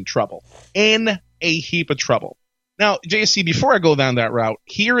Barrel is in trouble. In a heap of trouble. Now, JC, before I go down that route,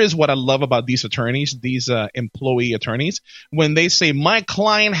 here is what I love about these attorneys, these employee attorneys. When they say, my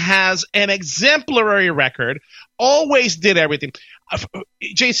client has an exemplary record, always did everything.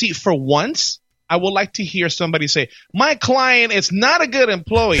 JC, for once, I would like to hear somebody say, my client is not a good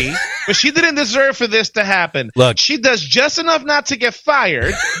employee, but she didn't deserve for this to happen. Look, she does just enough not to get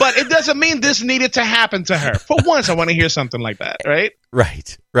fired, but it doesn't mean this needed to happen to her. For once, I want to hear something like that, right?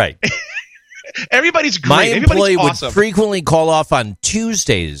 Right. Everybody's great. My employee would awesome. frequently call off on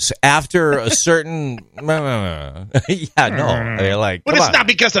Tuesdays after a certain. They're like, but it's not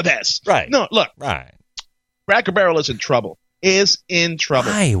because of this, right? No, look, right. Cracker Barrel is in trouble.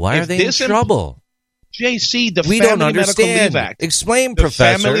 Why are they in trouble? JC, the we Family don't understand. Medical Leave Act. Explain, the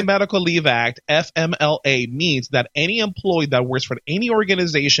Professor. Family Medical Leave Act, FMLA, means that any employee that works for any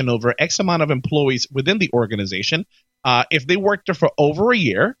organization over X amount of employees within the organization, if they worked there for over a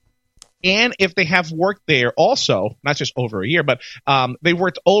year, and if they have worked there also, not just over a year, but they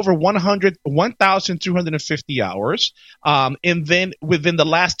worked over 1,250 hours, and then within the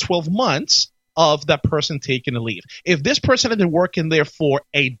last 12 months of that person taking a leave. If this person has been working there for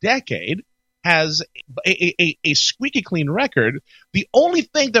a decade, has a squeaky clean record, the only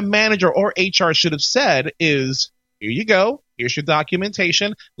thing the manager or HR should have said is, here you go. Here's your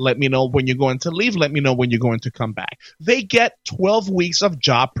documentation. Let me know when you're going to leave. Let me know when you're going to come back. They get 12 weeks of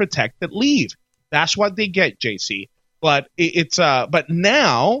job protected leave. That's what they get, JC. But but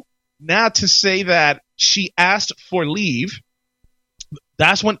now to say that she asked for leave,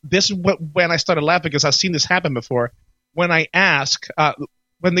 when I started laughing, because I've seen this happen before. When I ask,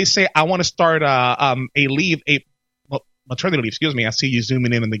 when they say I want to start maternity leave, excuse me. I see you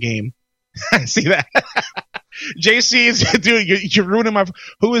zooming in the game. I see that. JC is dude. You're ruining my.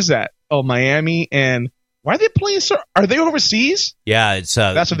 Who is that? Oh, Miami. And why are they playing so? Are they overseas? Yeah, it's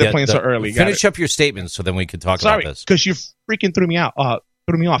that's what they're playing so early. Finish up your statement so then we can talk about this. Because you freaking threw me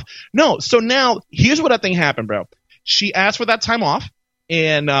off. No, so now here's what I think happened, bro. She asked for that time off,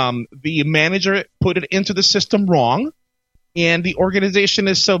 and the manager put it into the system wrong. And the organization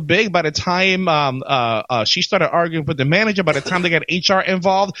is so big, by the time she started arguing with the manager, by the time they got HR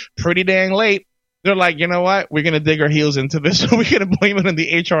involved, pretty dang late, they're like, you know what? We're going to dig our heels into this. We're going to blame it on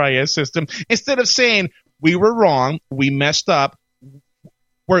the HRIS system. Instead of saying, we were wrong, we messed up,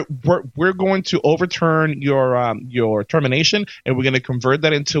 we're going to overturn your termination, and we're going to convert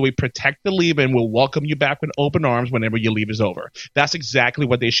that into a protected leave, and we'll welcome you back with open arms whenever your leave is over. That's exactly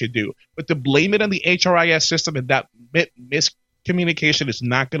what they should do. But to blame it on the HRIS system and that miscommunication is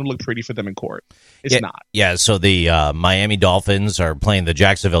not going to look pretty for them in court. It's not. Yeah, so the Miami Dolphins are playing the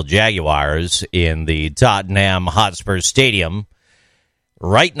Jacksonville Jaguars in the Tottenham Hotspur Stadium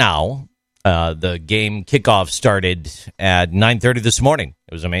right now. The game kickoff started at 9:30 this morning.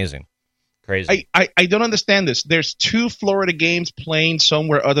 It was amazing. Crazy. I don't understand this. There's 2 Florida games playing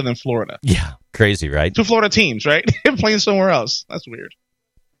somewhere other than Florida. Yeah, crazy, right? 2 Florida teams, right? Playing somewhere else. That's weird.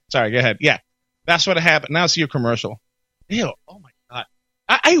 Sorry, go ahead. Yeah, that's what happened. Now see your commercial. Ew, oh my God.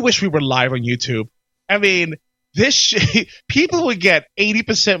 I wish we were live on YouTube. I mean, people would get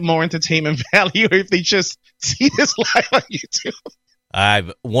 80% more entertainment value if they just see this live on YouTube.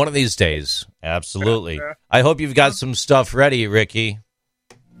 One of these days, absolutely. Yeah. I hope you've got some stuff ready, Ricky.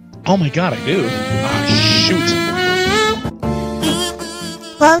 Oh my God, I do. Shoot.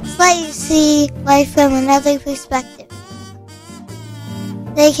 Quotes let you see life from another perspective.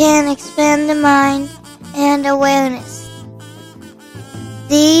 They can expand the mind and awareness.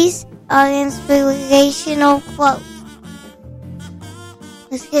 These are inspirational quotes.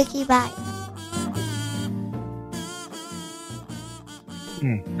 With Ricky Byers. All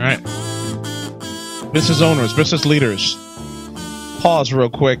right. Business owners, business leaders, pause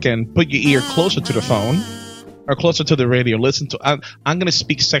real quick and put your ear closer to the phone or closer to the radio. Listen to. I'm going to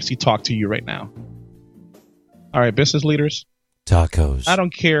speak sexy talk to you right now. All right, business leaders. Tacos. I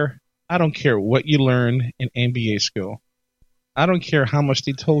don't care. I don't care what you learn in MBA school. I don't care how much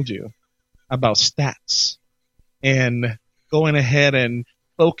they told you about stats and going ahead and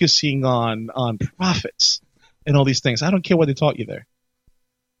focusing on profits and all these things. I don't care what they taught you there.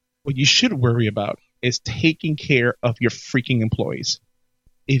 What you should worry about is taking care of your freaking employees.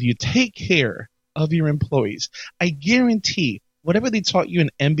 If you take care of your employees, I guarantee whatever they taught you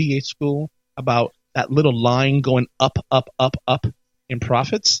in MBA school about that little line going up, up, up, up in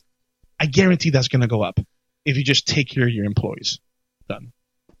profits, I guarantee that's going to go up if you just take care of your employees. Done.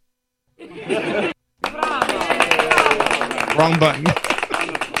 Wrong button.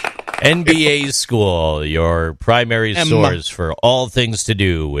 NBA School, your primary source for all things to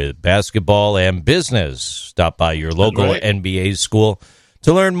do with basketball and business. Stop by your local NBA school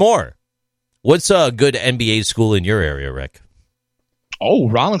to learn more. What's a good NBA school in your area, Rick? Oh,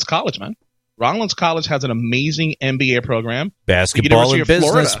 Rollins College, man. Rollins College has an amazing MBA program. Basketball and business,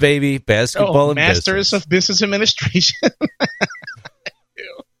 Florida. Baby. Basketball and Masters business. of Business Administration.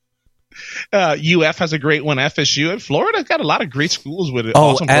 UF has a great one. FSU. And Florida's got a lot of great schools with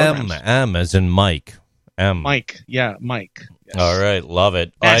awesome programs. M as in Mike. M. Mike. Yeah, Mike. Yes. All right. Love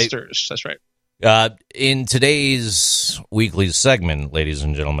it. Masters. That's right. In today's weekly segment, ladies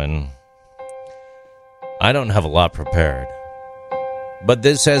and gentlemen, I don't have a lot prepared. But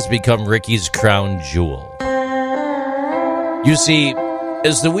this has become Ricky's crown jewel. You see,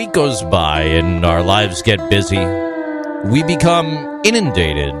 as the week goes by and our lives get busy, we become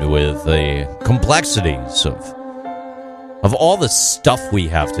inundated with the complexities of all the stuff we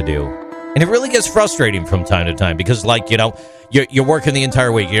have to do. And it really gets frustrating from time to time because, you're working the entire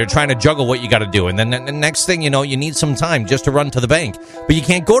week. You're trying to juggle what you got to do. And then the next thing you know, you need some time just to run to the bank. But you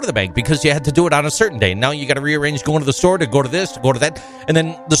can't go to the bank because you had to do it on a certain day. Now you got to rearrange going to the store to go to this, to go to that. And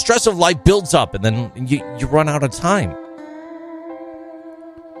then the stress of life builds up. And then you run out of time.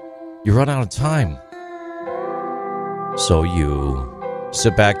 You run out of time. So you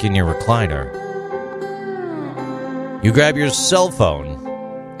sit back in your recliner. You grab your cell phone.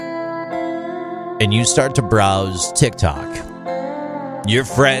 And you start to browse TikTok. Your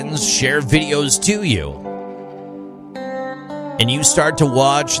friends share videos to you. And you start to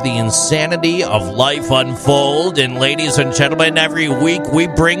watch the insanity of life unfold. And ladies and gentlemen, every week we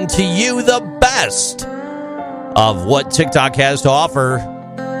bring to you the best of what TikTok has to offer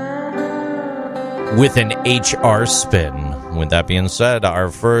with an HR spin. With that being said,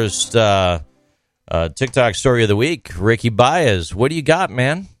 our first TikTok story of the week, Ricky Baez. What do you got,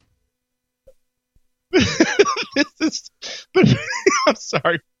 man? This is, I'm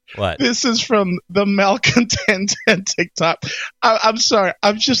sorry. What? This is from the malcontent and TikTok. I'm sorry.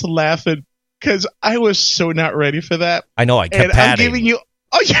 I'm just laughing because I was so not ready for that. I know. I kept And patting. I'm giving you.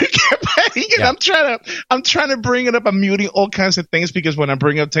 Oh, you kept patting it. Yeah. I'm trying to bring it up. I'm muting all kinds of things because when I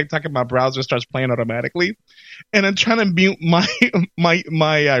bring up TikTok, my browser starts playing automatically, and I'm trying to mute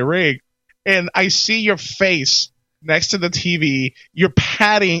my rig, and I see your face next to the TV. You're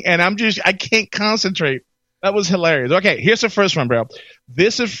patting, and I can't concentrate. That was hilarious. Okay, here's the first one, bro.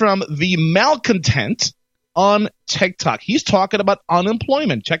 This is from the malcontent on TikTok. He's talking about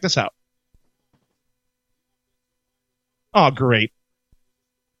unemployment. Check this out. Oh, great.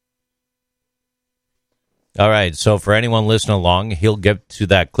 All right, so for anyone listening along, he'll get to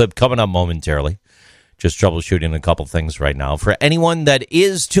that clip coming up momentarily. Just troubleshooting a couple things right now. For anyone that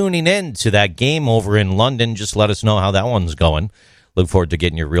is tuning in to that game over in London, just let us know how that one's going. Look forward to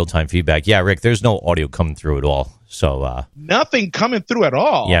getting your real-time feedback. Yeah, Rick, there's no audio coming through at all. So Nothing coming through at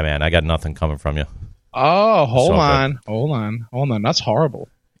all. yeah, man, I got nothing coming from you. Oh, hold So on. That's horrible.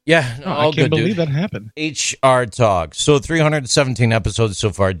 Yeah, Oh, all I can't good, believe dude. that happened. HR Talk. So 317 episodes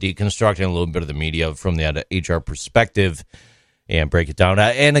so far, deconstructing a little bit of the media from the HR perspective and break it down.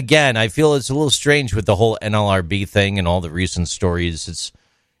 And again, I feel it's a little strange with the whole NLRB thing and all the recent stories. It's,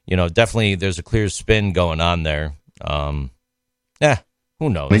 definitely there's a clear spin going on there. Who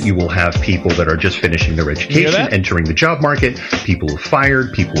knows? You will have people that are just finishing their education, entering the job market, people who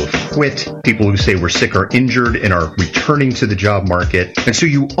fired, people who have quit, people who say we're sick or injured and are returning to the job market. And so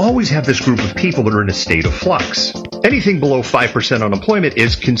you always have this group of people that are in a state of flux. Anything below 5% unemployment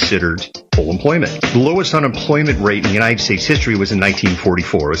is considered full employment. The lowest unemployment rate in the United States history was in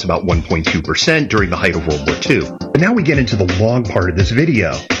 1944. It was about 1.2% during the height of World War II. But now we get into the long part of this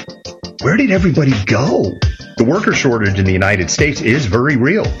video. Where did everybody go? The worker shortage in the United States is very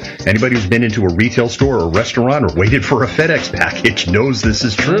real. Anybody who's been into a retail store or a restaurant or waited for a FedEx package knows this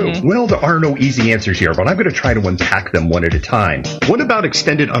is true. Mm-hmm. Well, there are no easy answers here, but I'm going to try to unpack them one at a time. What about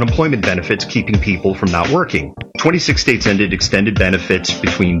extended unemployment benefits keeping people from not working? 26 states ended extended benefits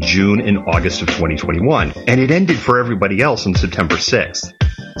between June and August of 2021, and it ended for everybody else on September 6th.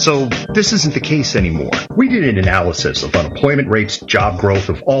 So this isn't the case anymore. We did an analysis of unemployment rates, job growth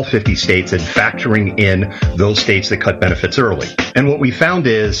of all 50 states and factoring in those states that cut benefits early. And what we found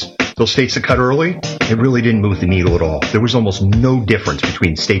is those states that cut early, it really didn't move the needle at all. There was almost no difference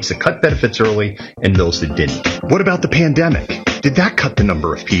between states that cut benefits early and those that didn't. What about the pandemic? Did that cut the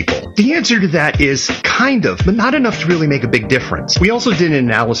number of people? The answer to that is kind of, but not enough to really make a big difference. We also did an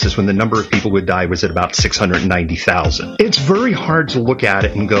analysis when the number of people who would die was at about 690,000. It's very hard to look at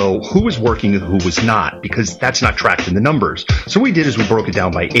it and go, who was working and who was not, because that's not tracked in the numbers. So what we did is we broke it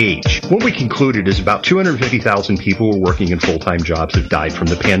down by age. What we concluded is about 250,000 people who were working in full-time jobs have died from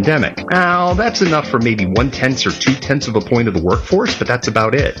the pandemic. Now, that's enough for maybe 1/10 or 2/10 of a point of the workforce, but that's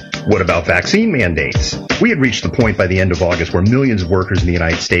about it. What about vaccine mandates? We had reached the point by the end of August where millions of workers in the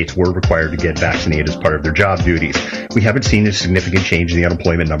United States were required to get vaccinated as part of their job duties. We haven't seen a significant change in the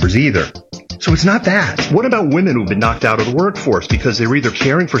unemployment numbers either. So it's not that. What about women who've been knocked out of the workforce because they're either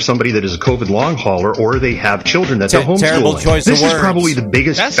caring for somebody that is a COVID long hauler or they have children that they're homeschooling? Terrible choice This of is words. probably the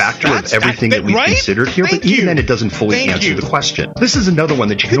biggest factor of everything that we've considered here, but even then it doesn't fully answer the question. This is another one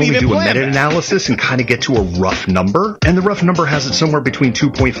that you can only do a meta-analysis and kind of get to a rough number, and the rough number has it somewhere between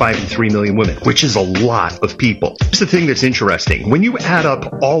 2.5 and 3 million women, which is a lot of people. Here's the thing that's interesting. When you add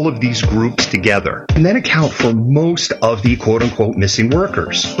up all of these groups together and then account for most of the quote-unquote missing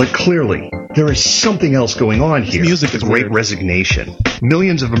workers, but clearly there is something else going on here. Music the is Great weird. Resignation.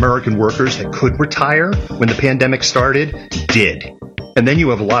 Millions of American workers that could retire when the pandemic started did. And then you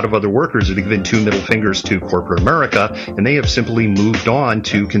have a lot of other workers that have given two middle fingers to corporate America, and they have simply moved on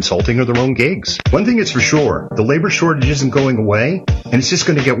to consulting or their own gigs. One thing is for sure, the labor shortage isn't going away, and it's just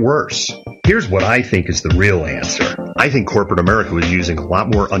going to get worse. Here's what I think is the real answer. I think corporate America was using a lot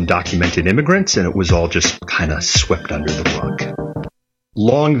more undocumented immigrants, and it was all just kind of swept under the rug.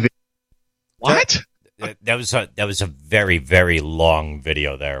 What? That was a very, very long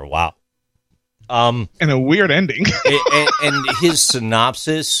video there. Wow. And a weird ending. and his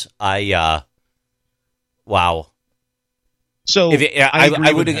synopsis, wow. So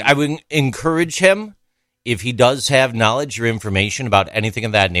I would encourage him, if he does have knowledge or information about anything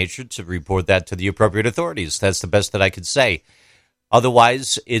of that nature, to report that to the appropriate authorities. That's the best that I could say.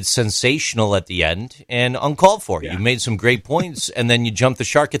 Otherwise, it's sensational at the end and uncalled for. Yeah. You made some great points, and then you jumped the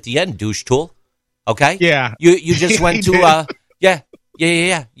shark at the end, douche tool. Okay? Yeah. You just went to Yeah.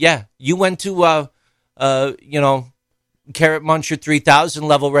 You went to Carrot Muncher 3000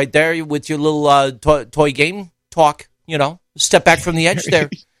 level right there with your little toy game talk. Step back from the edge there.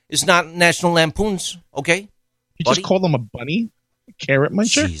 It's not National Lampoons, okay? You just call him a bunny? A carrot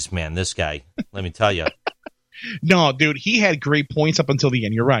muncher? Jeez, man, this guy. Let me tell you. No, dude, he had great points up until the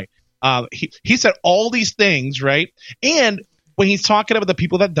end. You're right. He said all these things, right? And when he's talking about the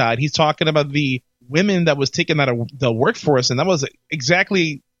people that died, he's talking about the women that was taken out of the workforce, and that was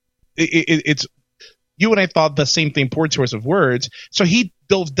exactly it's you and I thought the same thing, poor choice of words. So he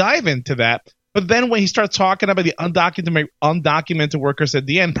dive into that. But then when he starts talking about the undocumented workers at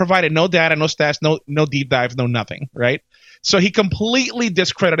the end, provided no data, no stats, no deep dive, no nothing, right? So he completely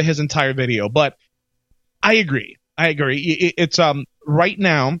discredited his entire video. But I agree. It's right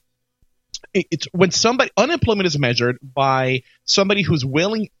now. It's when unemployment is measured by somebody who's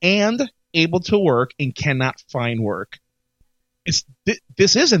willing and able to work and cannot find work.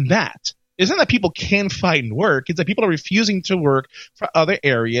 This isn't that. Isn't that people can find work? It's that people are refusing to work for other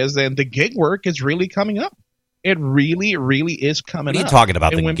areas, and the gig work is really coming up. It really, really is coming up. What are you talking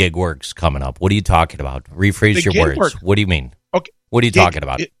about? The gig work's coming up. What are you talking about? Rephrase your words. Work. What do you mean? Okay. What are you talking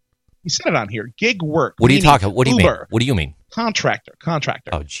about? You said it on here. Gig work. What are you talking? What do you Uber, mean? What do you mean? Contractor.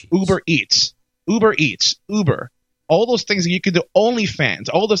 Oh, geez. Uber Eats. Uber. All those things that you can do. OnlyFans.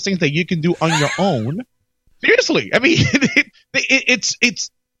 All those things that you can do on your own. Seriously, I mean, it's.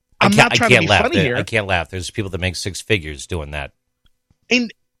 I'm not trying to be funny here. I can't laugh. There's people that make six figures doing that.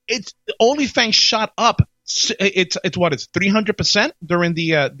 And it's OnlyFans shot up. It's 300% during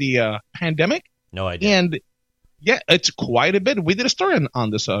the pandemic. No idea. And yeah, it's quite a bit. We did a story on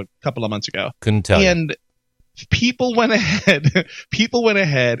this a couple of months ago. Couldn't tell. And people went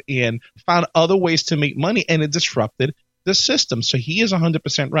ahead and found other ways to make money, and it disrupted the system. So he is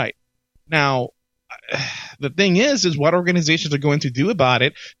 100% right. Now, the thing is what organizations are going to do about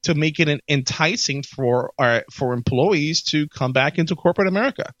it to make it enticing for employees to come back into corporate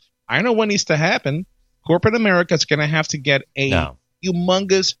America. I know what needs to happen. Corporate America is going to have to get a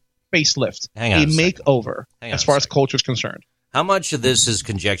humongous facelift, a makeover, as far as culture is concerned. How much of this is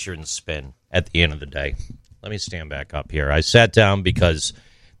conjecture and spin at the end of the day? Let me stand back up here. I sat down because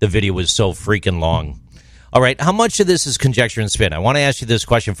the video was so freaking long. All right, how much of this is conjecture and spin? I want to ask you this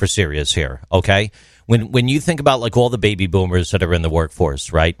question for serious here, okay? When you think about like all the baby boomers that are in the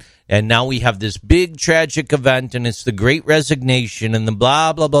workforce, right? And now we have this big tragic event, and it's the Great Resignation, and the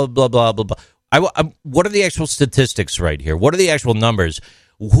blah blah blah blah blah blah blah. What are the actual statistics right here? What are the actual numbers?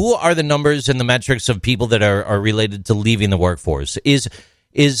 Who are the numbers and the metrics of people that are related to leaving the workforce?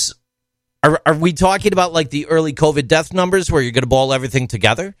 Are we talking about like the early COVID death numbers where you're going to ball everything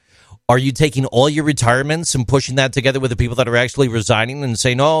together? Are you taking all your retirements and pushing that together with the people that are actually resigning and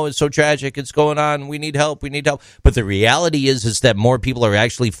saying, oh, it's so tragic, it's going on, we need help. But the reality is that more people are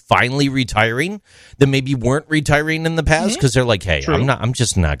actually finally retiring than maybe weren't retiring in the past because they're like, hey, I'm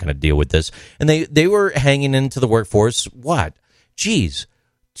just not going to deal with this. And they were hanging into the workforce. What? Geez,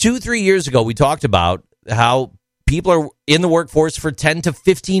 2-3 years ago, we talked about how people are in the workforce for 10 to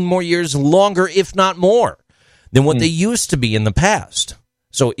 15 more years longer, if not more, than what they used to be in the past.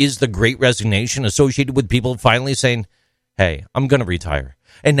 So is the Great Resignation associated with people finally saying, hey, I'm going to retire?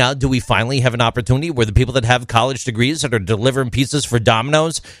 And now do we finally have an opportunity where the people that have college degrees that are delivering pizzas for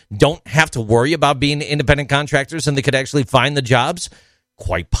Domino's don't have to worry about being independent contractors and they could actually find the jobs?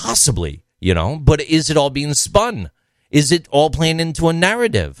 Quite possibly, But is it all being spun? Is it all playing into a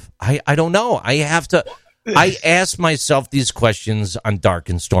narrative? I don't know. I ask myself these questions on dark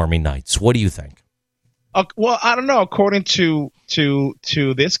and stormy nights. What do you think? Well, I don't know. According to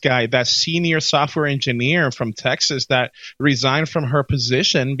this guy, that senior software engineer from Texas that resigned from her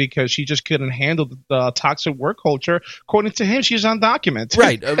position because she just couldn't handle the toxic work culture. According to him, she's undocumented.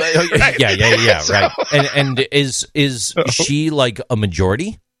 Right. Right. Yeah. So, right. And is she like a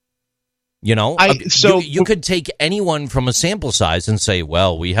majority? You could take anyone from a sample size and say,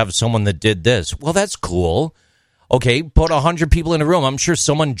 well, we have someone that did this. Well, that's cool. Okay, put 100 people in a room. I'm sure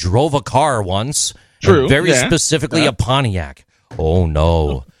someone drove a car once. True. Very specifically a Pontiac. Oh,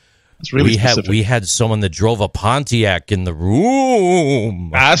 no. It's really specific. We had someone that drove a Pontiac in the room.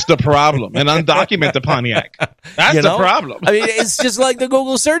 That's the problem. An undocumented Pontiac. That's the problem. I mean, it's just like the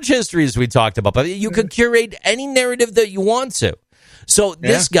Google search histories we talked about. But you could curate any narrative that you want to. So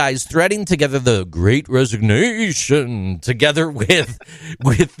this guy's threading together the Great Resignation together with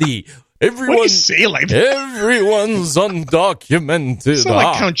the everyone. What do you say like that? Everyone's undocumented. It's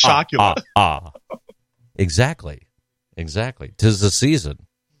like Count Chocula. Exactly. 'Tis the season.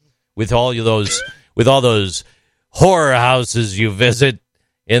 With all those horror houses you visit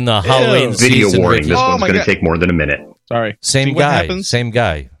in the Halloween video season. Warning. This one's going to take more than a minute. Sorry. Same guy.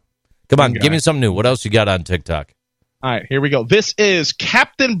 Come on, give me some new. What else you got on TikTok? All right, here we go. This is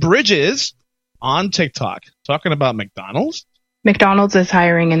Captain Bridges on TikTok talking about McDonald's McDonald's is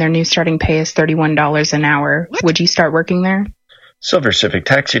hiring and their new starting pay is $31 an hour. What? Would you start working there? Silver Civic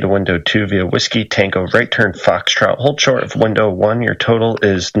taxi to window 2 via Whiskey Tango right turn Foxtrot. Hold short of window 1. Your total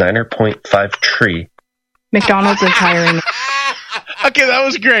is 9.5 tree. McDonald's is hiring. Okay, that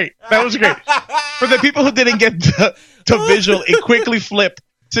was great. That was great. For the people who didn't get to visual, it quickly flipped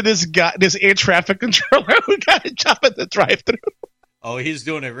to this guy, this air traffic controller who got a job at the drive-thru. Oh, he's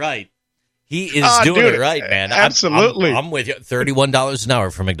doing it right. He is doing it right, man. Absolutely. I'm with you. $31 an hour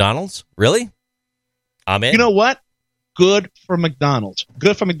for McDonald's? Really? I'm in. You know what? Good for McDonald's.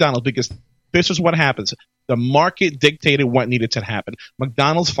 Good for McDonald's, because this is what happens. The market dictated what needed to happen.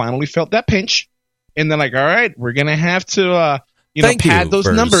 McDonald's finally felt that pinch, and they're like, all right, we're going to have to Thank pad you those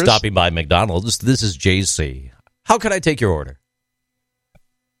for numbers. stopping by McDonald's. This is JC. How can I take your order?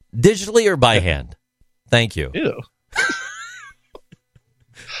 Digitally or by hand? Thank you. Ew.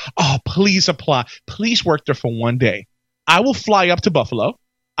 Oh, please apply. Please work there for one day. I will fly up to Buffalo.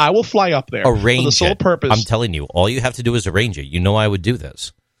 I will fly up there Arrange for the sole it. purpose. I'm telling you, all you have to do is arrange it. You know I would do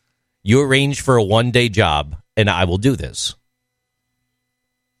this. You arrange for a one-day job, and I will do this.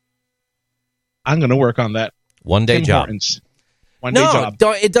 I'm going to work on that. One-day Tim job. Hortons. One-day No, job.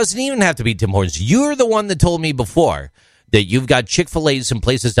 it doesn't even have to be Tim Hortons. You're the one that told me before that you've got Chick-fil-A's and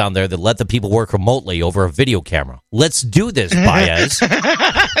places down there that let the people work remotely over a video camera. Let's do this, Baez.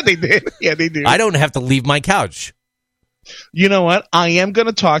 They did. Yeah, they do. I don't have to leave my couch. You know what? I am going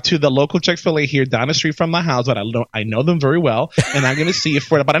to talk to the local Chick-fil-A here down the street from my house. That I know them very well, and I'm going to see if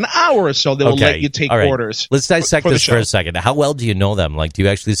for about an hour or so they will let you take All right. orders. Let's dissect for the this for show. a second. How well do you know them? Like, do you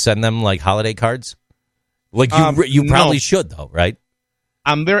actually send them like holiday cards? Like you no. probably should though, right?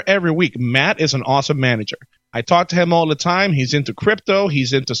 I'm there every week. Matt is an awesome manager. I talk to him all the time. He's into crypto.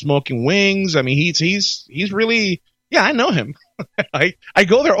 He's into smoking wings. I mean, he's really, yeah, I know him. I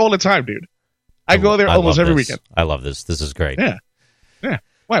go there all the time, dude. I go there almost love every this. weekend. I love this. This is great. Yeah.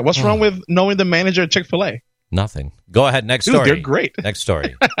 Why? What's wrong with knowing the manager at Chick-fil-A? Nothing. Go ahead. Next Dude, story. they're great. Next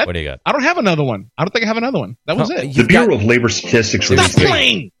story. What do you got? I don't have another one. I don't think I have another one. That was it. The Bureau of Labor Statistics Stop released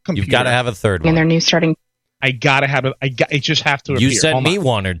playing. You've got to have a third And one. their new starting. I gotta have it. I just have to. You appear. sent Hold me on.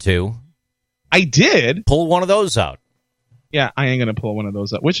 one or two. I did. Pull one of those out. Yeah, I ain't gonna pull one of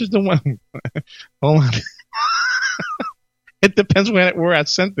those up. Which is the one? Hold on. It depends where I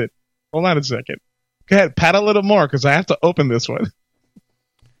sent it. Hold on a second. Go ahead, pat a little more because I have to open this one.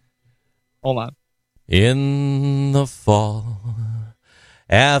 Hold on. In the fall,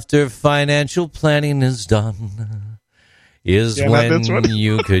 after financial planning is done, is Yeah, not this when one.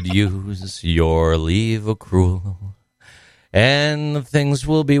 you could use your leave accrual, and things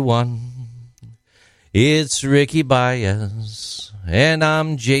will be won. It's Ricky Baez, and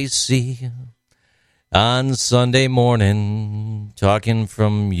I'm JC. On Sunday morning, talking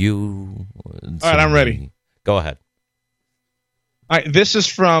from you. All right, I'm ready. Go ahead. All right, this is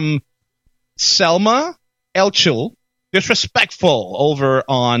from Selma Elchil, disrespectful, over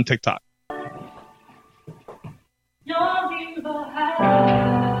on TikTok.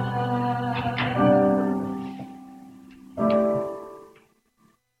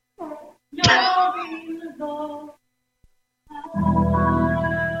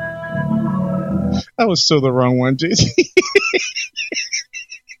 That was so the wrong one, JC.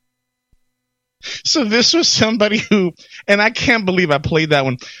 So this was somebody who, and I can't believe I played that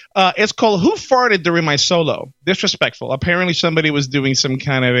one. It's called "Who Farted During My Solo?" Disrespectful. Apparently, somebody was doing some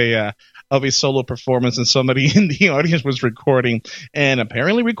kind of a solo performance, and somebody in the audience was recording, and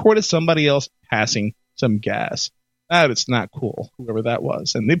apparently recorded somebody else passing some gas. That is not cool. Whoever that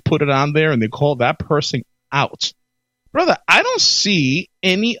was, and they put it on there, and they called that person out. Brother, I don't see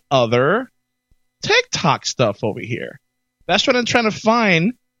any other TikTok stuff over here. That's what I'm trying to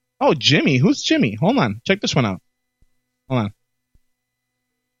find. Oh, Jimmy. Who's Jimmy? Hold on. Check this one out. Hold on.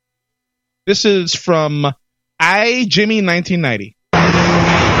 This is from Jimmy 1990. Oh!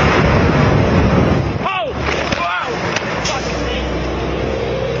 Wow!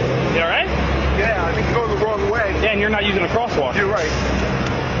 You alright? Yeah, I think you're going the wrong way. Yeah, and you're not using a crosswalk. You're right.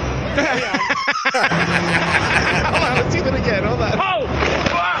 Hold on. Let's see that again. Hold on. Oh!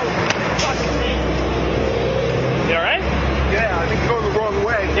 Wow! You alright? Yeah, I think you're going the wrong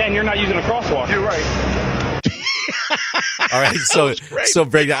way. Yeah, and you're not using a crosswalk. You're right. All right, so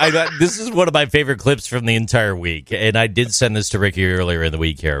Brandon, this is one of my favorite clips from the entire week, and I did send this to Ricky earlier in the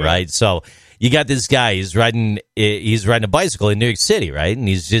week here, right? So you got this guy, he's riding a bicycle in New York City, right? And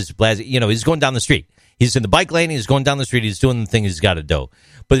he's just blasting, he's going down the street. He's in the bike lane, he's going down the street, he's doing the thing he's got to do.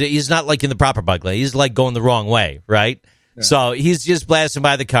 But he's not like in the proper bike lane. He's like going the wrong way, right? Yeah. So he's just blasting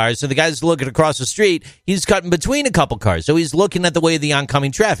by the cars. So the guy's looking across the street. He's cutting between a couple cars. So he's looking at the way of the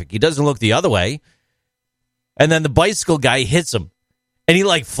oncoming traffic. He doesn't look the other way. And then the bicycle guy hits him. And he,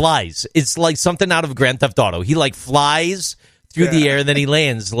 like, flies. It's like something out of Grand Theft Auto. He, like, flies through the air, and then he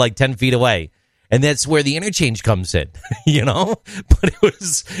lands, like, 10 feet away. And that's where the interchange comes in, you know? But it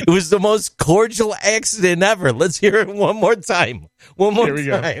was the most cordial accident ever. Let's hear it one more time. One more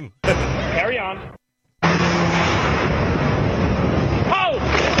time. Carry on. Oh!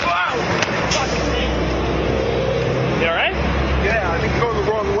 Wow! You all right? Yeah, I think you're going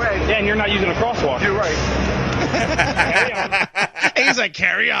the wrong way. Yeah, and you're not using a crosswalk. You're right. Carry on. He's like,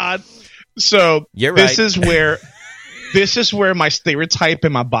 carry on. So You're this right. this is where my stereotype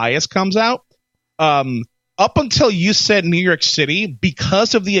and my bias comes out. Up until you said New York City,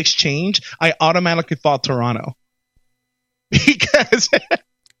 because of the exchange, I automatically thought Toronto. Because they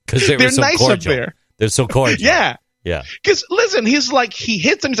were they're so nice cordial. up there. They're so cordial. Yeah. Yeah. Because listen, he's like, he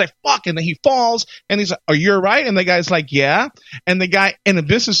hits him, he's like, fuck, and then he falls, and he's like, are you all right? And the guy's like, yeah. And the guy in a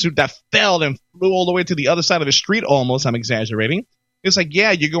business suit that fell and flew all the way to the other side of the street almost, I'm exaggerating. It's like,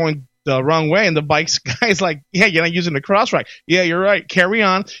 yeah, you're going the wrong way. And the bike's guy's like, yeah, you're not using the crosswalk. Yeah, you're right. Carry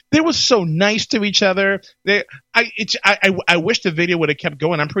on. They were so nice to each other. I wish the video would have kept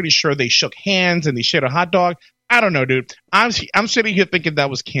going. I'm pretty sure they shook hands and they shared a hot dog. I don't know, dude. I'm sitting here thinking that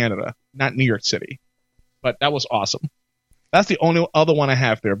was Canada, not New York City. But that was awesome. That's the only other one I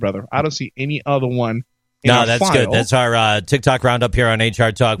have there, brother. I don't see any other one. No, that's good. That's our TikTok roundup here on HR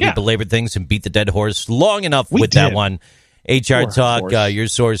Talk. Yeah. We belabored things and beat the dead horse long enough with that one. HR Talk, your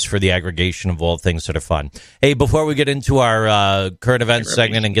source for the aggregation of all things that are fun. Hey, before we get into our current events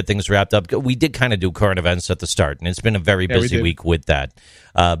segment and get things wrapped up, we did kind of do current events at the start, and it's been a very busy week with that.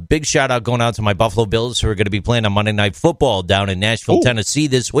 Big shout out going out to my Buffalo Bills, who are going to be playing on Monday Night Football down in Nashville, Tennessee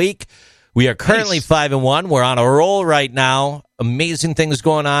this week. We are currently 5-1. We're on a roll right now. Amazing things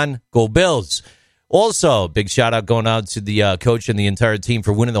going on. Go Bills. Also, big shout out going out to the coach and the entire team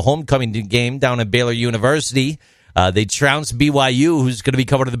for winning the homecoming game down at Baylor University. They trounced BYU, who's going to be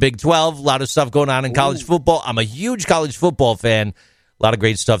coming to the Big 12. A lot of stuff going on in college football. I'm a huge college football fan. A lot of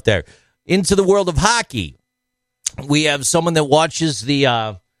great stuff there. Into the world of hockey, we have someone that watches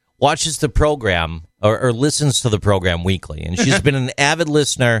the program or listens to the program weekly, and she's been an avid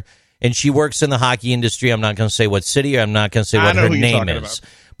listener. And she works in the hockey industry. I'm not going to say what city, or I'm not going to say what her name is.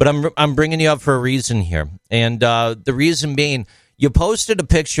 But I'm bringing you up for a reason here. And the reason being, you posted a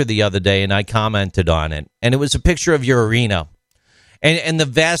picture the other day, and I commented on it. And it was a picture of your arena. And the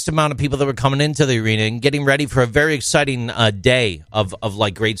vast amount of people that were coming into the arena and getting ready for a very exciting day of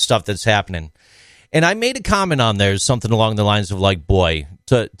like great stuff that's happening. And I made a comment on there, something along the lines of like, boy,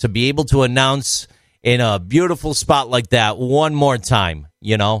 to be able to announce in a beautiful spot like that one more time,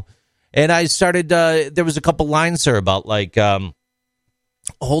 you know. And I started, there was a couple lines there about like,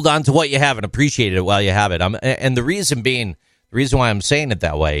 hold on to what you have and appreciate it while you have it. And the reason why I'm saying it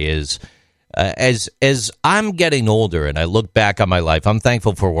that way is, as I'm getting older and I look back on my life, I'm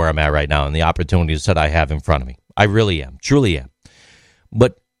thankful for where I'm at right now and the opportunities that I have in front of me. I really am, truly am.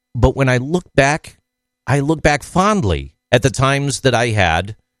 But when I look back fondly at the times that I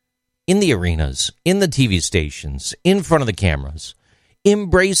had in the arenas, in the TV stations, in front of the cameras.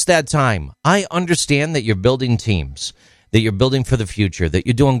 Embrace that time. I understand that you're building teams, that you're building for the future, that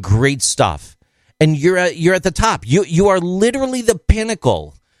you're doing great stuff, and you're at the top. You are literally the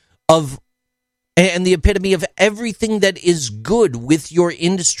pinnacle of and the epitome of everything that is good with your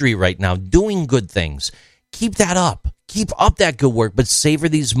industry right now, doing good things. Keep that up. Keep up that good work, but savor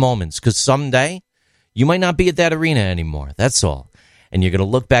these moments, because someday you might not be at that arena anymore. That's all. And you're going to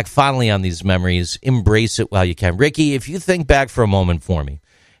look back fondly on these memories. Embrace it while you can. Ricky, if you think back for a moment for me,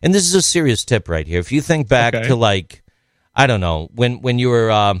 and this is a serious tip right here. If you think back to, like, I don't know, when you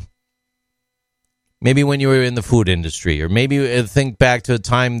were, maybe when you were in the food industry, or maybe think back to a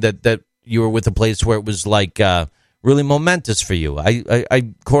time that you were with a place where it was, like, really momentous for you.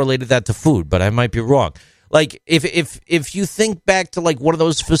 I correlated that to food, but I might be wrong. Like, if you think back to, like, one of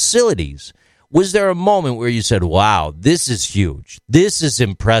those facilities, was there a moment where you said, wow, this is huge. This is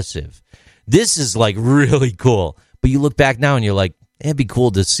impressive. This is, like, really cool. But you look back now and you're like, it'd be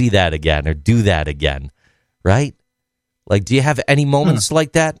cool to see that again or do that again, right? Like, do you have any moments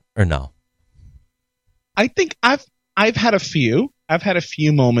like that or no? I think I've had a few. I've had a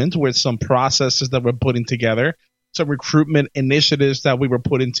few moments with some processes that we're putting together, some recruitment initiatives that we were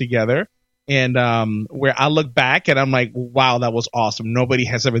putting together, and where I look back and I'm like, wow, that was awesome. Nobody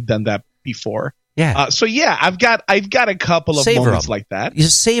has ever done that before. Yeah. So yeah, I've got a couple of moments like that. You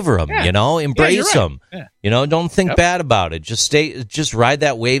savor them, you know, embrace them. Yeah. You know, don't think bad about it. Just ride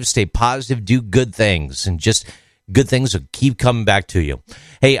that wave, stay positive, do good things, and just good things will keep coming back to you.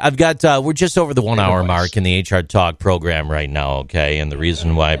 Hey, I've got we're just over the 1 hour mark in the HR Talk program right now, okay? And the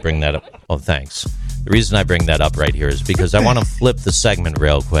reason why I bring that up, thanks. The reason I bring that up right here is because I want to flip the segment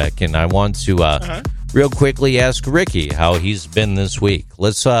real quick, and I want to real quickly ask Ricky how he's been this week.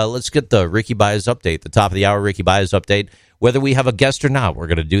 Let's get the Ricky Baez update, the top of the hour Ricky Baez update. Whether we have a guest or not, we're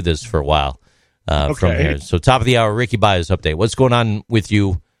going to do this for a while from here. So top of the hour Ricky Baez update. What's going on with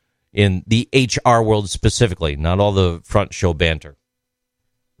you in the HR world specifically, not all the front show banter?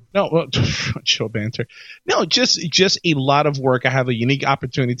 No, well, show banter. No, just a lot of work. I have a unique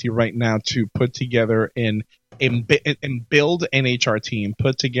opportunity right now to put together and build an HR team,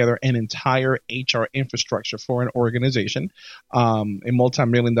 put together an entire HR infrastructure for an organization, a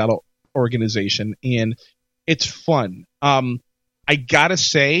multi-million-dollar organization, and it's fun. I gotta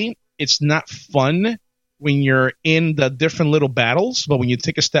say, it's not fun when you're in the different little battles, but when you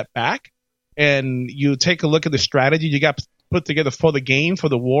take a step back and you take a look at the strategy you got put together for the game, for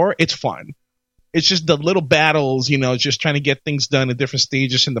the war, it's fun. It's just the little battles, just trying to get things done at different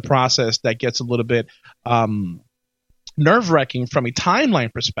stages in the process that gets a little bit nerve-wracking from a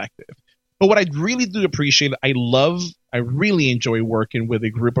timeline perspective. But what I really do appreciate, I really enjoy working with a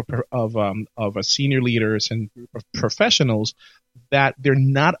group of senior leaders and group of professionals that they're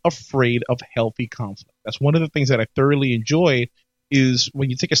not afraid of healthy conflict. That's one of the things that I thoroughly enjoy is when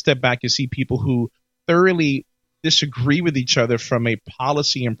you take a step back, you see people who thoroughly disagree with each other from a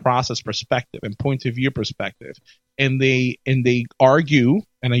policy and process perspective and point of view perspective, and they argue,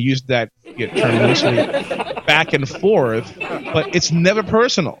 and I use that term loosely, back and forth, but it's never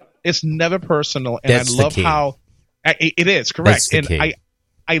personal. It's never personal, and That's I love how it is correct, and key.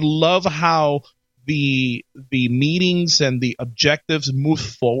 I love how the meetings and the objectives move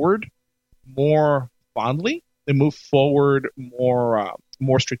forward more fondly. They move forward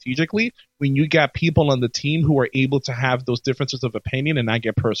more strategically when you got people on the team who are able to have those differences of opinion and not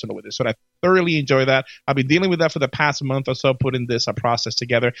get personal with it. So I thoroughly enjoy that. I've been dealing with that for the past month or so, putting this process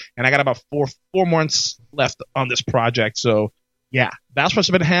together, and I got about four months left on this project. So yeah, that's what's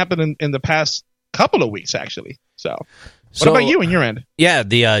been happening in the past couple of weeks, actually. So what about you and your end? Yeah,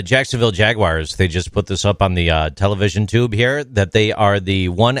 the Jacksonville Jaguars, they just put this up on the television tube here, that they are the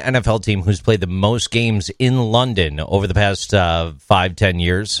one NFL team who's played the most games in London over the past 5-10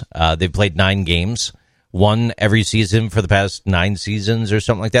 years. They've played 9 games, one every season for the past 9 seasons or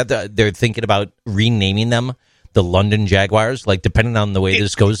something like that. They're thinking about renaming them the London Jaguars. Like, depending on the way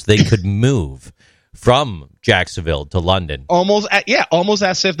this goes, they could move from Jacksonville to London. Almost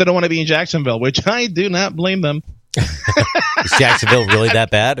as if they don't want to be in Jacksonville, which I do not blame them. Is Jacksonville really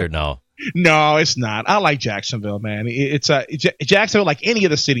that bad or no? No, it's not. I like Jacksonville, man. It's Jacksonville, like any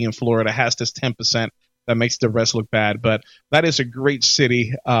other city in Florida, has this 10% that makes the rest look bad. But that is a great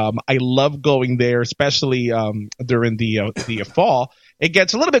city. I love going there, especially during the fall. It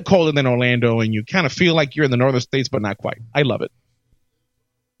gets a little bit colder than Orlando, and you kind of feel like you're in the northern states, but not quite. I love it.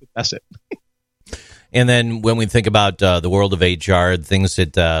 That's it. And then when we think about the world of HR, things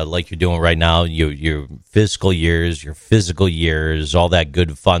that like you're doing right now, your fiscal years, your physical years, all that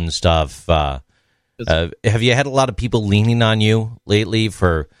good fun stuff. Have you had a lot of people leaning on you lately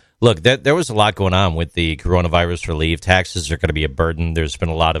for? Look, there was a lot going on with the coronavirus relief. Taxes are going to be a burden. There's been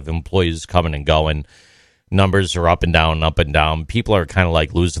a lot of employees coming and going. Numbers are up and down, up and down. People are kind of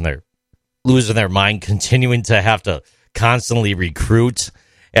like losing their mind, continuing to have to constantly recruit.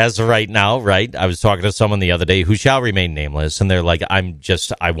 As of right now, right? I was talking to someone the other day who shall remain nameless, and they're like,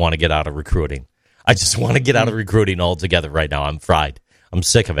 I want to get out of recruiting. I just want to get out of recruiting altogether right now. I'm fried. I'm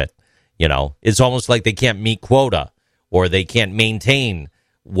sick of it. It's almost like they can't meet quota or they can't maintain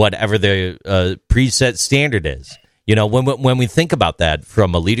whatever their preset standard is. When we think about that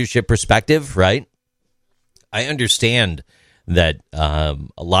from a leadership perspective, right? I understand that a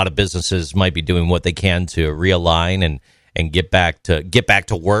lot of businesses might be doing what they can to realign and get back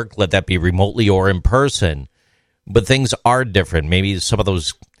to work, let that be remotely or in person. But things are different. Maybe some of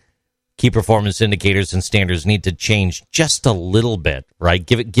those key performance indicators and standards need to change just a little bit, right?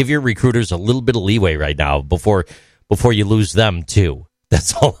 Give your recruiters a little bit of leeway right now before you lose them too.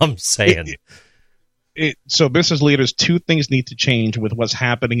 That's all I'm saying. So business leaders, 2 things need to change with what's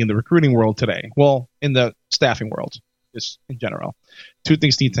happening in the recruiting world today. Well, in the staffing world, just in general. 2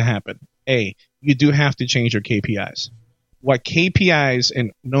 things need to happen. A, you do have to change your KPIs. What KPIs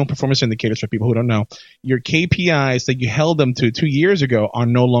and known performance indicators, for people who don't know, your KPIs that you held them to 2 years ago are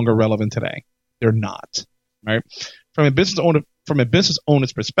no longer relevant today. They're not, right? From a business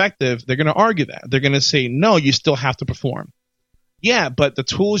owner's perspective, they're going to argue that. They're going to say, no, you still have to perform. Yeah, but the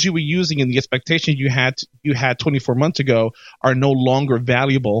tools you were using and the expectations you had 24 months ago are no longer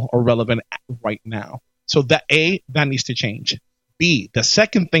valuable or relevant right now. So that needs to change. B, the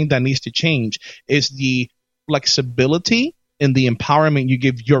second thing that needs to change is the flexibility in the empowerment you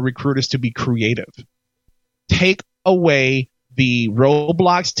give your recruiters to be creative. Take away the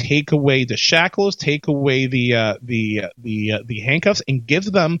roadblocks, take away the shackles, take away the handcuffs, and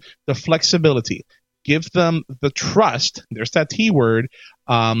give them the flexibility. Give them the trust, there's that T word,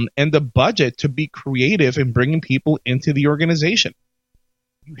 and the budget to be creative in bringing people into the organization.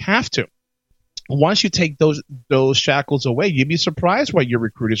 You have to. Once you take those shackles away, you'd be surprised what your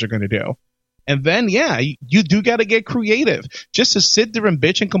recruiters are going to do. And then, you do got to get creative. Just to sit there and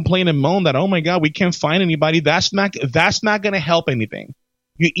bitch and complain and moan that, oh my God, we can't find anybody, that's not going to help anything.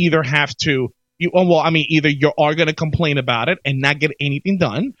 You either have to, either you are going to complain about it and not get anything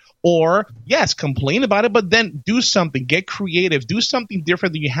done, or yes, complain about it, but then do something, get creative, do something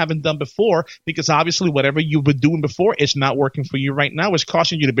different that you haven't done before, because obviously whatever you've been doing before is not working for you right now. It's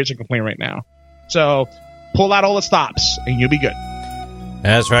causing you to bitch and complain right now. So pull out all the stops and you'll be good.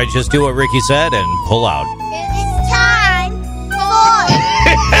 That's right. Just do what Ricky said and pull out. It's time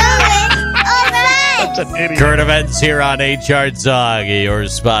for Current Events. Current Events here on HR Talk, your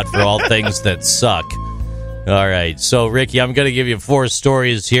spot for all things that suck. All right. So, Ricky, I'm going to give you 4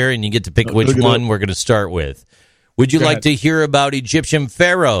 stories here, and you get to pick which one we're going to start with. Would you like to hear about Egyptian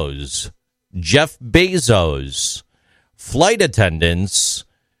pharaohs, Jeff Bezos, flight attendants,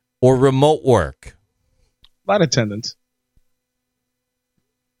 or remote work? Flight attendants.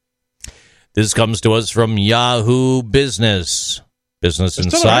 This comes to us from Yahoo Business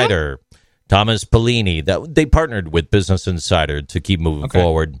Insider. Thomas Pellini. They partnered with Business Insider to keep moving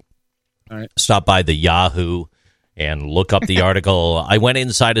forward. All right. Stop by the Yahoo and look up the article. I went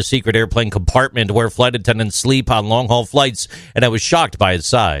inside a secret airplane compartment where flight attendants sleep on long-haul flights, and I was shocked by its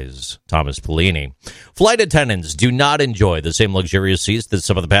size. Thomas Pellini. Flight attendants do not enjoy the same luxurious seats that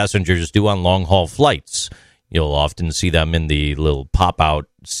some of the passengers do on long-haul flights. You'll often see them in the little pop-out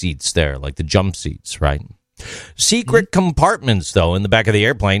seats there, like the jump seats, right? Secret compartments, though, in the back of the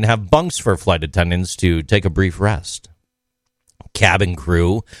airplane have bunks for flight attendants to take a brief rest. Cabin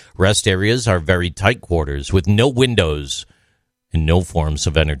crew rest areas are very tight quarters with no windows and no forms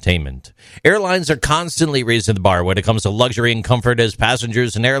of entertainment. Airlines are constantly raising the bar when it comes to luxury and comfort, as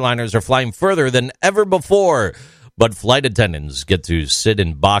passengers and airliners are flying further than ever before. But flight attendants get to sit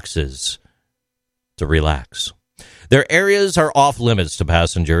in boxes to relax. Their areas are off limits to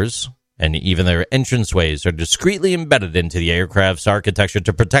passengers, and even their entranceways are discreetly embedded into the aircraft's architecture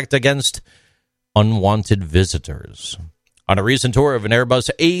to protect against unwanted visitors. On a recent tour of an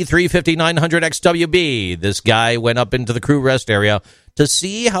Airbus A350-900XWB, this guy went up into the crew rest area to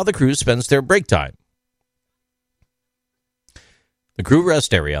see how the crew spends their break time. The crew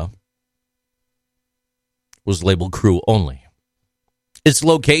rest area was labeled crew only. Its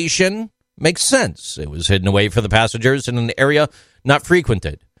location makes sense. It was hidden away for the passengers in an area not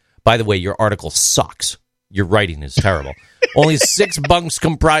frequented. By the way, your article sucks. Your writing is terrible. Only 6 bunks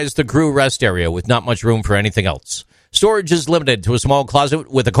comprise the crew rest area with not much room for anything else. Storage is limited to a small closet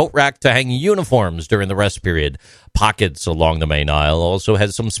with a coat rack to hang uniforms during the rest period. Pockets along the main aisle also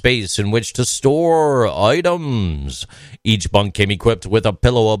had some space in which to store items. Each bunk came equipped with a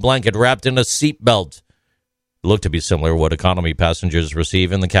pillow, a blanket wrapped in a seat belt. It looked to be similar to what economy passengers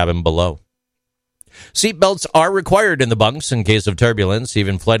receive in the cabin below. Seatbelts are required in the bunks in case of turbulence.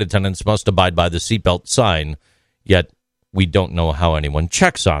 Even flight attendants must abide by the seatbelt sign, yet we don't know how anyone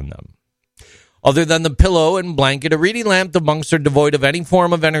checks on them. Other than the pillow and blanket, a reading lamp, the bunks are devoid of any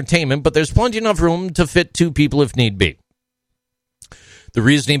form of entertainment, but there's plenty enough room to fit 2 people if need be. The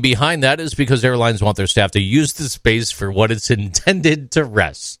reasoning behind that is because airlines want their staff to use the space for what it's intended to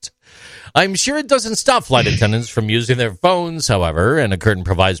rest. I'm sure it doesn't stop flight attendants from using their phones, however, and a curtain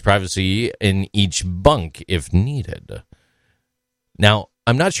provides privacy in each bunk if needed. Now,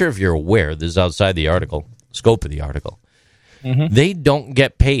 I'm not sure if you're aware, this is outside the article, scope of the article. They don't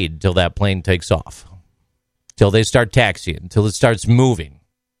get paid till that plane takes off, till they start taxiing, till it starts moving.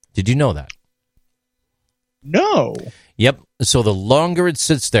 Did you know that? No. Yep. So the longer it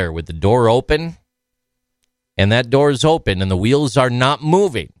sits there with the door open, and that door is open, and the wheels are not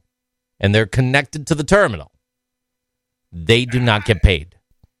moving, and they're connected to the terminal, they do not get paid.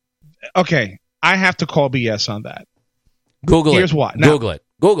 Okay, I have to call BS on that. Google Here's it. why. Now, Google it.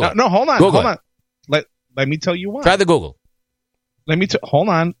 Google it. No, hold on. Google hold on. Let me tell you why. Try the Google. Hold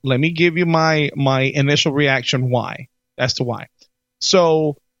on. Let me give you my initial reaction why. As to why.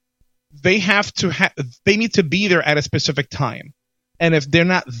 So they have to they need to be there at a specific time. And if they're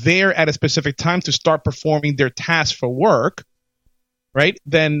not there at a specific time to start performing their task for work, right,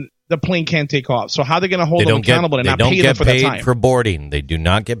 then the plane can't take off. So how are they going to hold them accountable and not pay them for that time? They don't get paid for boarding. They do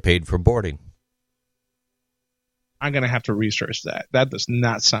not get paid for boarding. I'm going to have to research that. That does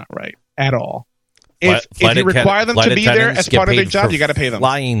not sound right at all. if you require them to be there as part of their job, you got to pay them.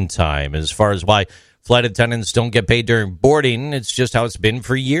 Flying time, as far as why flight attendants don't get paid during boarding, it's just how it's been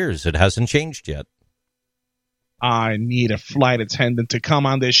for years. It hasn't changed yet. I need a flight attendant to come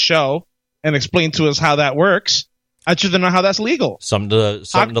on this show and explain to us how that works. I just don't know how that's legal. Something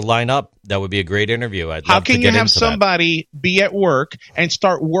to line up. That would be a great interview. How can you have somebody be at work and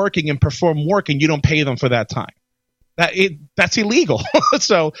start working and perform work and you don't pay them for that time? That's illegal.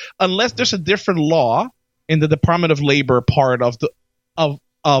 So unless there's a different law in the Department of Labor part of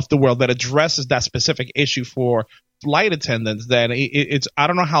the world that addresses that specific issue for flight attendants, then it's I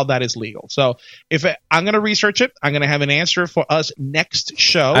don't know how that is legal. So I'm going to research it. I'm going to have an answer for us next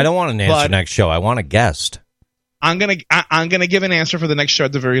show. I don't want an answer next show. I want a guest. I'm gonna give an answer for the next show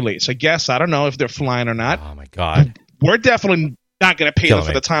at the very least. So guess I don't know if they're flying or not. Oh my God, we're definitely not going to pay them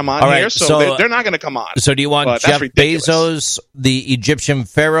for the time on here, so they're not going to come on. So do you want Jeff Bezos, the Egyptian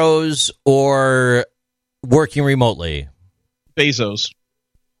pharaohs, or working remotely? Bezos.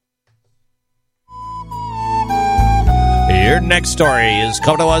 Your next story is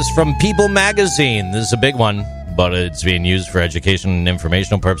coming to us from People Magazine. This is a big one, but it's being used for education and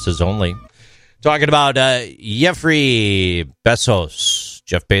informational purposes only. Talking about Jeffrey Bezos.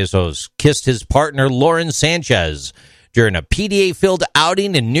 Jeff Bezos kissed his partner Lauren Sanchez during a PDA-filled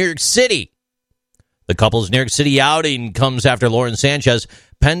outing in New York City. The couple's New York City outing comes after Lauren Sanchez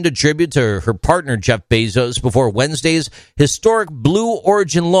penned a tribute to her partner Jeff Bezos before Wednesday's historic Blue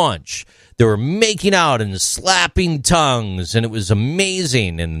Origin launch. They were making out and slapping tongues, and it was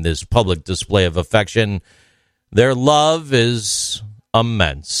amazing in this public display of affection. Their love is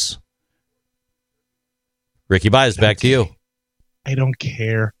immense. Ricky Baez, back to you. I don't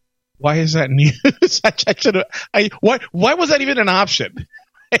care. Why is that news? Why was that even an option?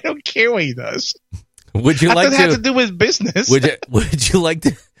 I don't care what he does. Would you that like doesn't have to do with business? Would you like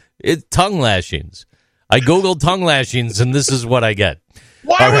to? It's tongue lashings. I googled tongue lashings, and this is what I get.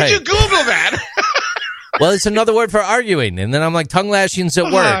 Why would you Google that? Well, it's another word for arguing, and then I'm like tongue lashings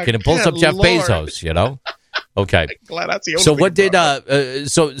at work, and it pulls up Jeff Bezos. You know. Okay. Glad that's the only so what did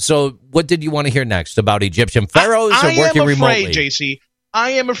so what did you want to hear next about Egyptian pharaohs or working remotely? JC,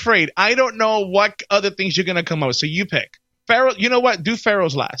 I am afraid. I don't know what other things you're going to come up with. So you pick. Pharaoh. You know what? Do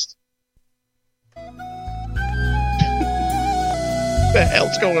pharaohs last. What the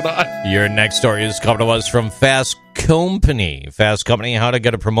hell's going on? Your next story is coming to us from Fast Company. Fast Company, how to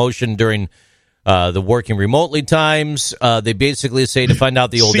get a promotion during the working remotely times. They basically say to find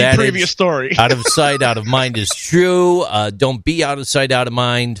out the old adage, previous story. out of sight, out of mind is true. Don't be out of sight, out of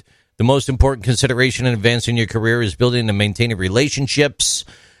mind. The most important consideration in advancing your career is building and maintaining relationships.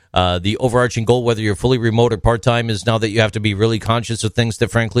 The overarching goal, whether you're fully remote or part-time, is now that you have to be really conscious of things that,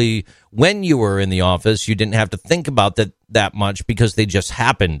 frankly, when you were in the office, you didn't have to think about that much because they just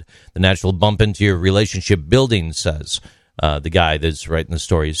happened. The natural bump into your relationship building, says the guy that's writing the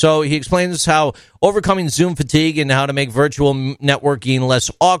story. So he explains how overcoming Zoom fatigue and how to make virtual networking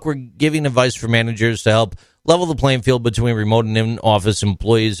less awkward, giving advice for managers to help level the playing field between remote and in-office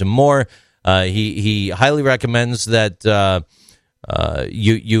employees and more. He highly recommends that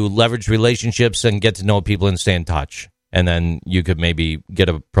you leverage relationships and get to know people and stay in touch, and then you could maybe get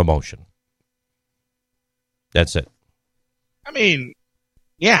a promotion. That's it. I mean,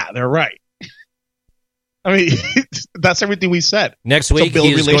 yeah, they're right. I mean, that's everything we said. Next week,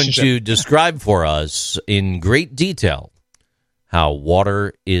 he is going to describe for us in great detail how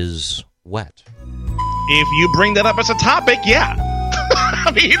water is wet. If you bring that up as a topic, yeah.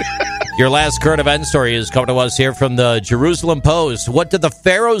 I mean... Your last current event story is coming to us here from the Jerusalem Post. What do the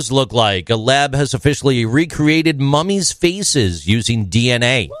pharaohs look like? A lab has officially recreated mummies' faces using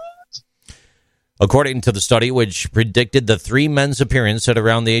DNA. What? According to the study, which predicted the three men's appearance at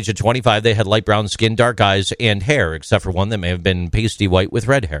around the age of 25, they had light brown skin, dark eyes, and hair, except for one that may have been pasty white with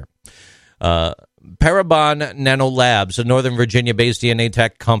red hair. Parabon Nanolabs, a Northern Virginia-based DNA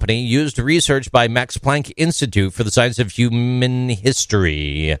tech company, used research by Max Planck Institute for the Science of Human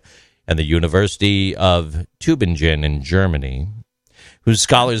History and the University of Tübingen in Germany, whose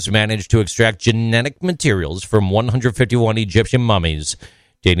scholars managed to extract genetic materials from 151 Egyptian mummies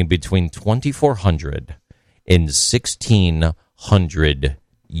dating between 2,400 and 1,600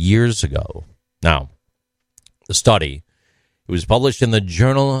 years ago. Now, the study, it was published in the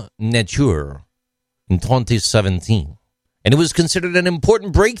journal Nature in 2017, and it was considered an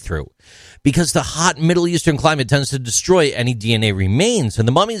important breakthrough because the hot Middle Eastern climate tends to destroy any DNA remains, and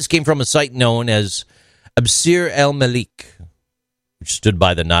the mummies came from a site known as Absir el-Malik, which stood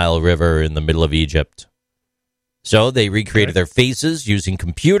by the Nile River in the middle of Egypt. So they recreated their faces using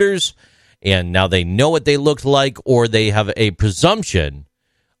computers, and now they know what they looked like, or they have a presumption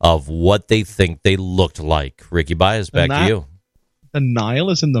of what they think they looked like. Ricky Baez, back to you. The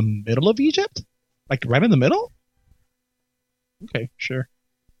Nile is in the middle of Egypt? Like right in the middle? Okay, sure.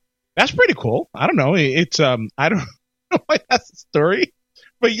 That's pretty cool. I don't know. It's I don't know why that's the story.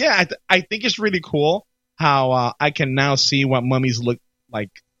 But yeah, I think it's really cool how I can now see what mummies looked like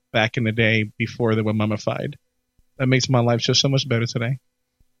back in the day before they were mummified. That makes my life just so much better today.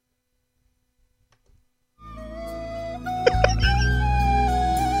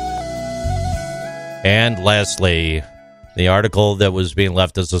 And lastly, the article that was being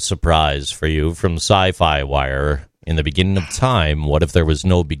left as a surprise for you from Sci-Fi Wire. In the beginning of time, what if there was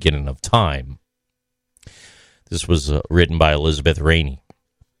no beginning of time? This was written by Elizabeth Rainey.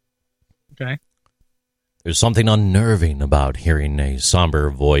 Okay. There's something unnerving about hearing a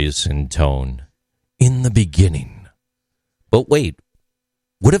somber voice and tone. In the beginning. But wait,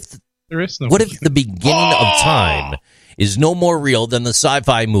 what if the beginning of time is no more real than the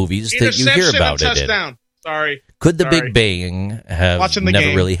sci-fi movies that you hear about it in? Sorry. Could the Big Bang have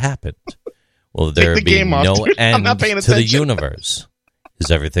never really happened? Will there be no end to the universe?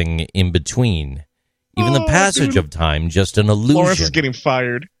 Is everything in between? Even the passage of time just an illusion? Lawrence is getting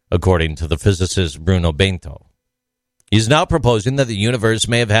fired. According to the physicist Bruno Bento. He's now proposing that the universe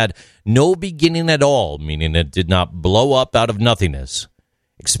may have had no beginning at all, meaning it did not blow up out of nothingness,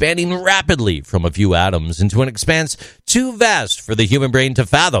 expanding rapidly from a few atoms into an expanse too vast for the human brain to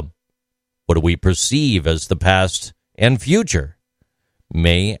fathom. What we perceive as the past and future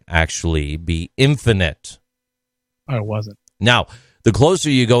may actually be infinite. Oh, it wasn't. Now, the closer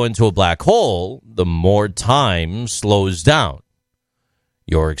you go into a black hole, the more time slows down.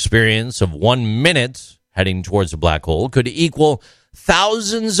 Your experience of 1 minute heading towards a black hole could equal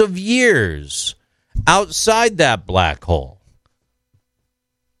thousands of years outside that black hole.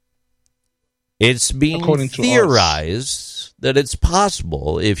 It's being theorized that it's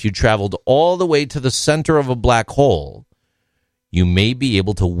possible if you traveled all the way to the center of a black hole, you may be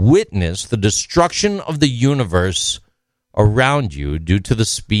able to witness the destruction of the universe around you due to the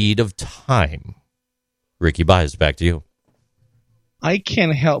speed of time. Ricky Baez, back to you. I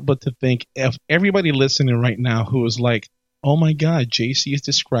can't help but to think if everybody listening right now who is like, oh my God, JC is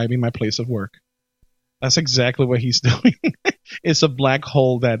describing my place of work. That's exactly what he's doing. It's a black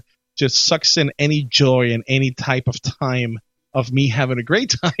hole that just sucks in any joy and any type of time of me having a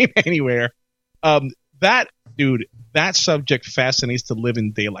great time anywhere. That subject fascinates the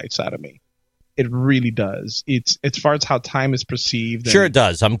living daylights out of me. It really does. It's as far as how time is perceived. Sure it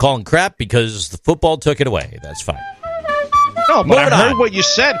does. I'm calling crap because the football took it away. That's fine. No, but I heard what you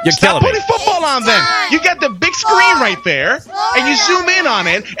said. Stop putting football on then. You got the big screen right there, and you zoom in on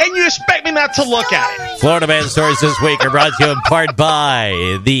it, and you expect me not to look at it. Florida Man Stories this week are brought to you in part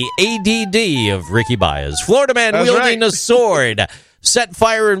by the ADD of Ricky Baez. Florida Man wielding a sword, set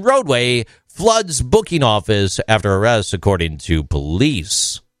fire in roadway, floods booking office after arrest, according to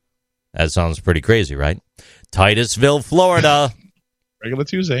police. That sounds pretty crazy, right? Titusville, Florida. Regular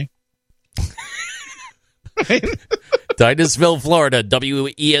Tuesday. Titusville, Florida,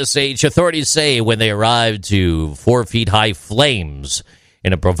 WESH authorities say when they arrived to 4 feet high flames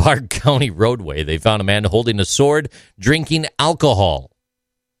in a Brevard County roadway, they found a man holding a sword, drinking alcohol.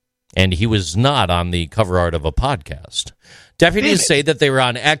 And he was not on the cover art of a podcast. Deputies say that they were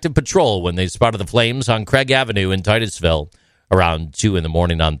on active patrol when they spotted the flames on Craig Avenue in Titusville around 2 in the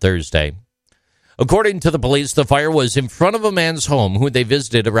morning on Thursday. According to the police, the fire was in front of a man's home who they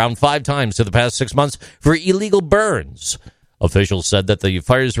visited around 5 times in the past 6 months for illegal burns. Officials said that the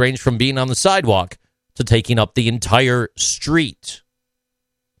fires ranged from being on the sidewalk to taking up the entire street.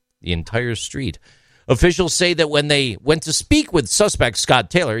 The entire street. Officials say that when they went to speak with suspect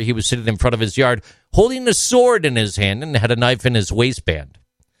Scott Taylor, he was sitting in front of his yard holding a sword in his hand and had a knife in his waistband.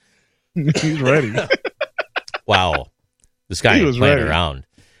 He's ready. Wow. This guy ain't playing around.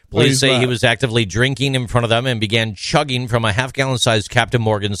 Police say he was actively drinking in front of them and began chugging from a half-gallon-sized Captain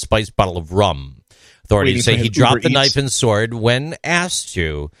Morgan spiced bottle of rum. Authorities say he dropped the knife and sword when asked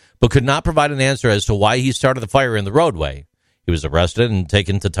to, but could not provide an answer as to why he started the fire in the roadway. He was arrested and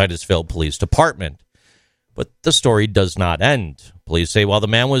taken to Titusville Police Department. But the story does not end. Police say while the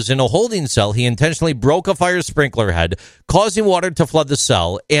man was in a holding cell, he intentionally broke a fire sprinkler head, causing water to flood the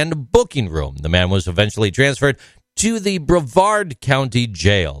cell and booking room. The man was eventually transferred to the Brevard County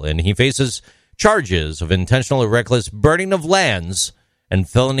Jail, and he faces charges of intentional or reckless burning of lands and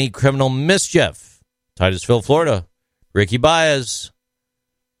felony criminal mischief. Titusville, Florida. Ricky Baez,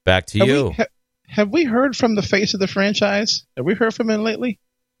 back to you. Have we heard from the face of the franchise? Have we heard from him lately?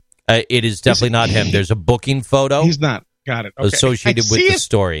 It is definitely not him. There's a booking photo. He's not. Got it. Okay. Associated with the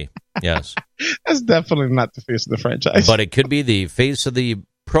story. Yes. That's definitely not the face of the franchise. But it could be the face of the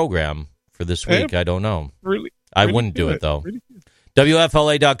program for this week. I don't know. Really, I wouldn't do it, though. Really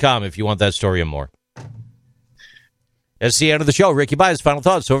WFLA.com if you want that story and more. That's the end of the show. Ricky Baez, final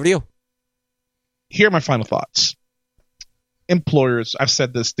thoughts. Over to you. Here are my final thoughts. Employers, I've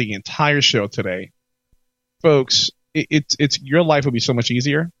said this the entire show today. Folks, it's your life will be so much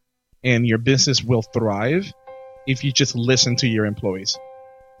easier and your business will thrive if you just listen to your employees.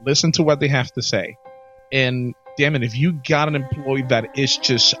 Listen to what they have to say. And damn it, if you got an employee that is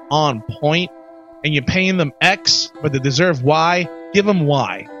just on point and you're paying them X, but they deserve Y, give them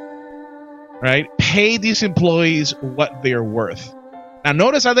Y. Right? Pay these employees what they're worth. Now,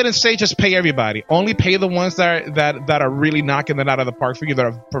 notice I didn't say just pay everybody. Only pay the ones that are really knocking it out of the park for you,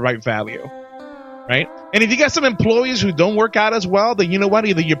 that provide value. Right? And if you got some employees who don't work out as well, then you know what?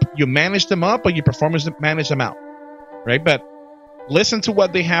 Either you manage them up or you performance manage them out. Right? But listen to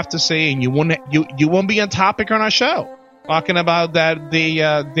what they have to say, and you won't be on topic on our show talking about that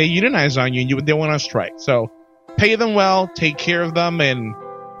they unionize on you and they went on strike. So pay them well, take care of them, and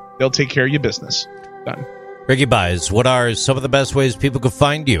they'll take care of your business. Done. Ricky Baez, what are some of the best ways people could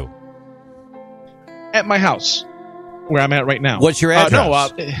find you? At my house, where I'm at right now. What's your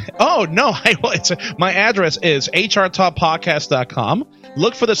address? My address is hrtalkpodcast.com.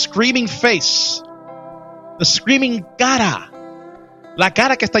 Look for the screaming face. The screaming cara. La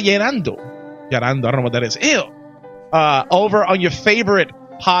cara que está llorando. Llorando, I don't know what that is. Ew. Over on your favorite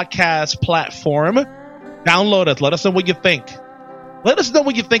podcast platform. Download it. Let us know what you think. Let us know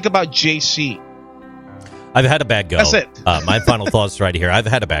what you think about JC. I've had a bad go. That's it. My final thoughts right here. I've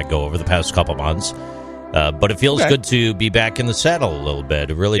had a bad go over the past couple months. But it feels good to be back in the saddle a little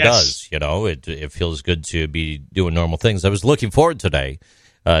bit. It really does. You know, it feels good to be doing normal things. I was looking forward today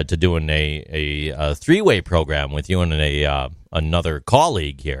to doing a three-way program with you and another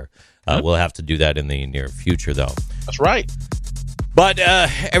colleague here. We'll have to do that in the near future, though. That's right. But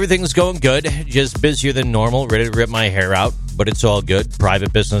everything's going good. Just busier than normal. Ready to rip my hair out, but it's all good.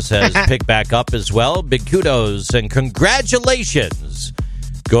 Private business has picked back up as well. Big kudos and congratulations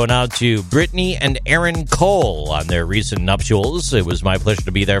going out to Brittany and Aaron Cole on their recent nuptials. It was my pleasure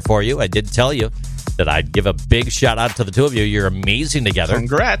to be there for you. I did tell you that I'd give a big shout out to the two of you. You're amazing together.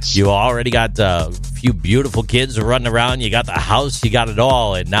 Congrats. You already got a few beautiful kids running around. You got the house. You got it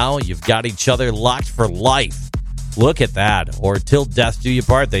all. And now you've got each other locked for life. Look at that. Or till death do you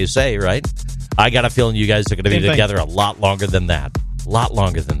part, they say, right? I got a feeling you guys are going to be together a lot longer than that. A lot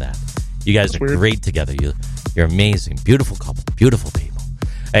longer than that. You guys are great together. You're amazing. Beautiful couple. Beautiful people.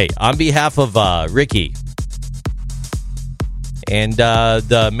 Hey, on behalf of Ricky and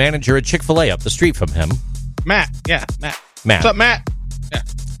the manager at Chick-fil-A up the street from him. Matt. Yeah, Matt. Matt. What's up, Matt? Yeah.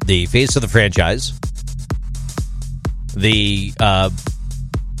 The face of the franchise. The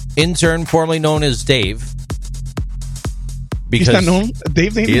intern formerly known as Dave. Because he's not known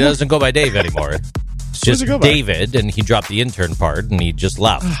Dave anymore? He doesn't go by Dave anymore. It's just David, and he dropped the intern part, and he just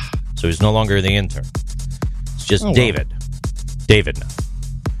left. So he's no longer the intern. It's just David. David now.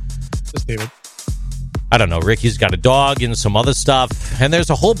 Just David. I don't know. Ricky's got a dog and some other stuff. And there's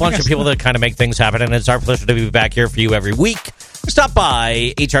a whole bunch of people that kind of make things happen. And it's our pleasure to be back here for you every week. Stop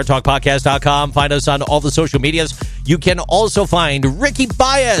by hrtalkpodcast.com. Find us on all the social medias. You can also find Ricky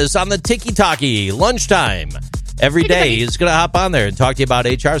Baez on the Tiki Talkie lunchtime. Every day he's going to hop on there and talk to you about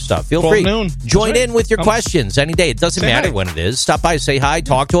HR stuff. Feel free. Join in with your questions any day. It doesn't matter when it is. Stop by, say hi,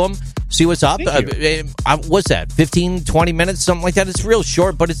 talk to him, see what's up. What's that, 15, 20 minutes, something like that? It's real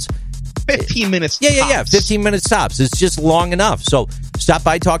short, but it's 15 minutes Yeah, 15 minutes tops. It's just long enough. So stop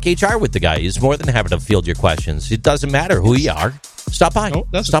by, talk HR with the guy. He's more than happy to field your questions. It doesn't matter who you are. Stop by.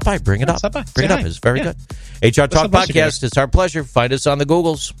 Stop by. Bring it up. Bring it up. It's very good. HR Talk Podcast. It's our pleasure. Find us on the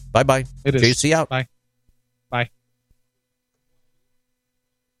Googles. Bye-bye. It is. JC out. Bye. Bye.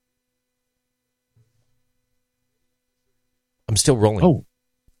 I'm still rolling.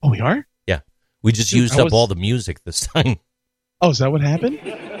 Oh, we are? Yeah. We just used up all the music this time. Oh, is that what happened?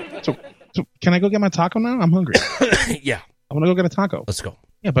 So can I go get my taco now? I'm hungry. Yeah. I want to go get a taco. Let's go.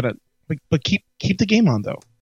 Yeah, but keep the game on, though.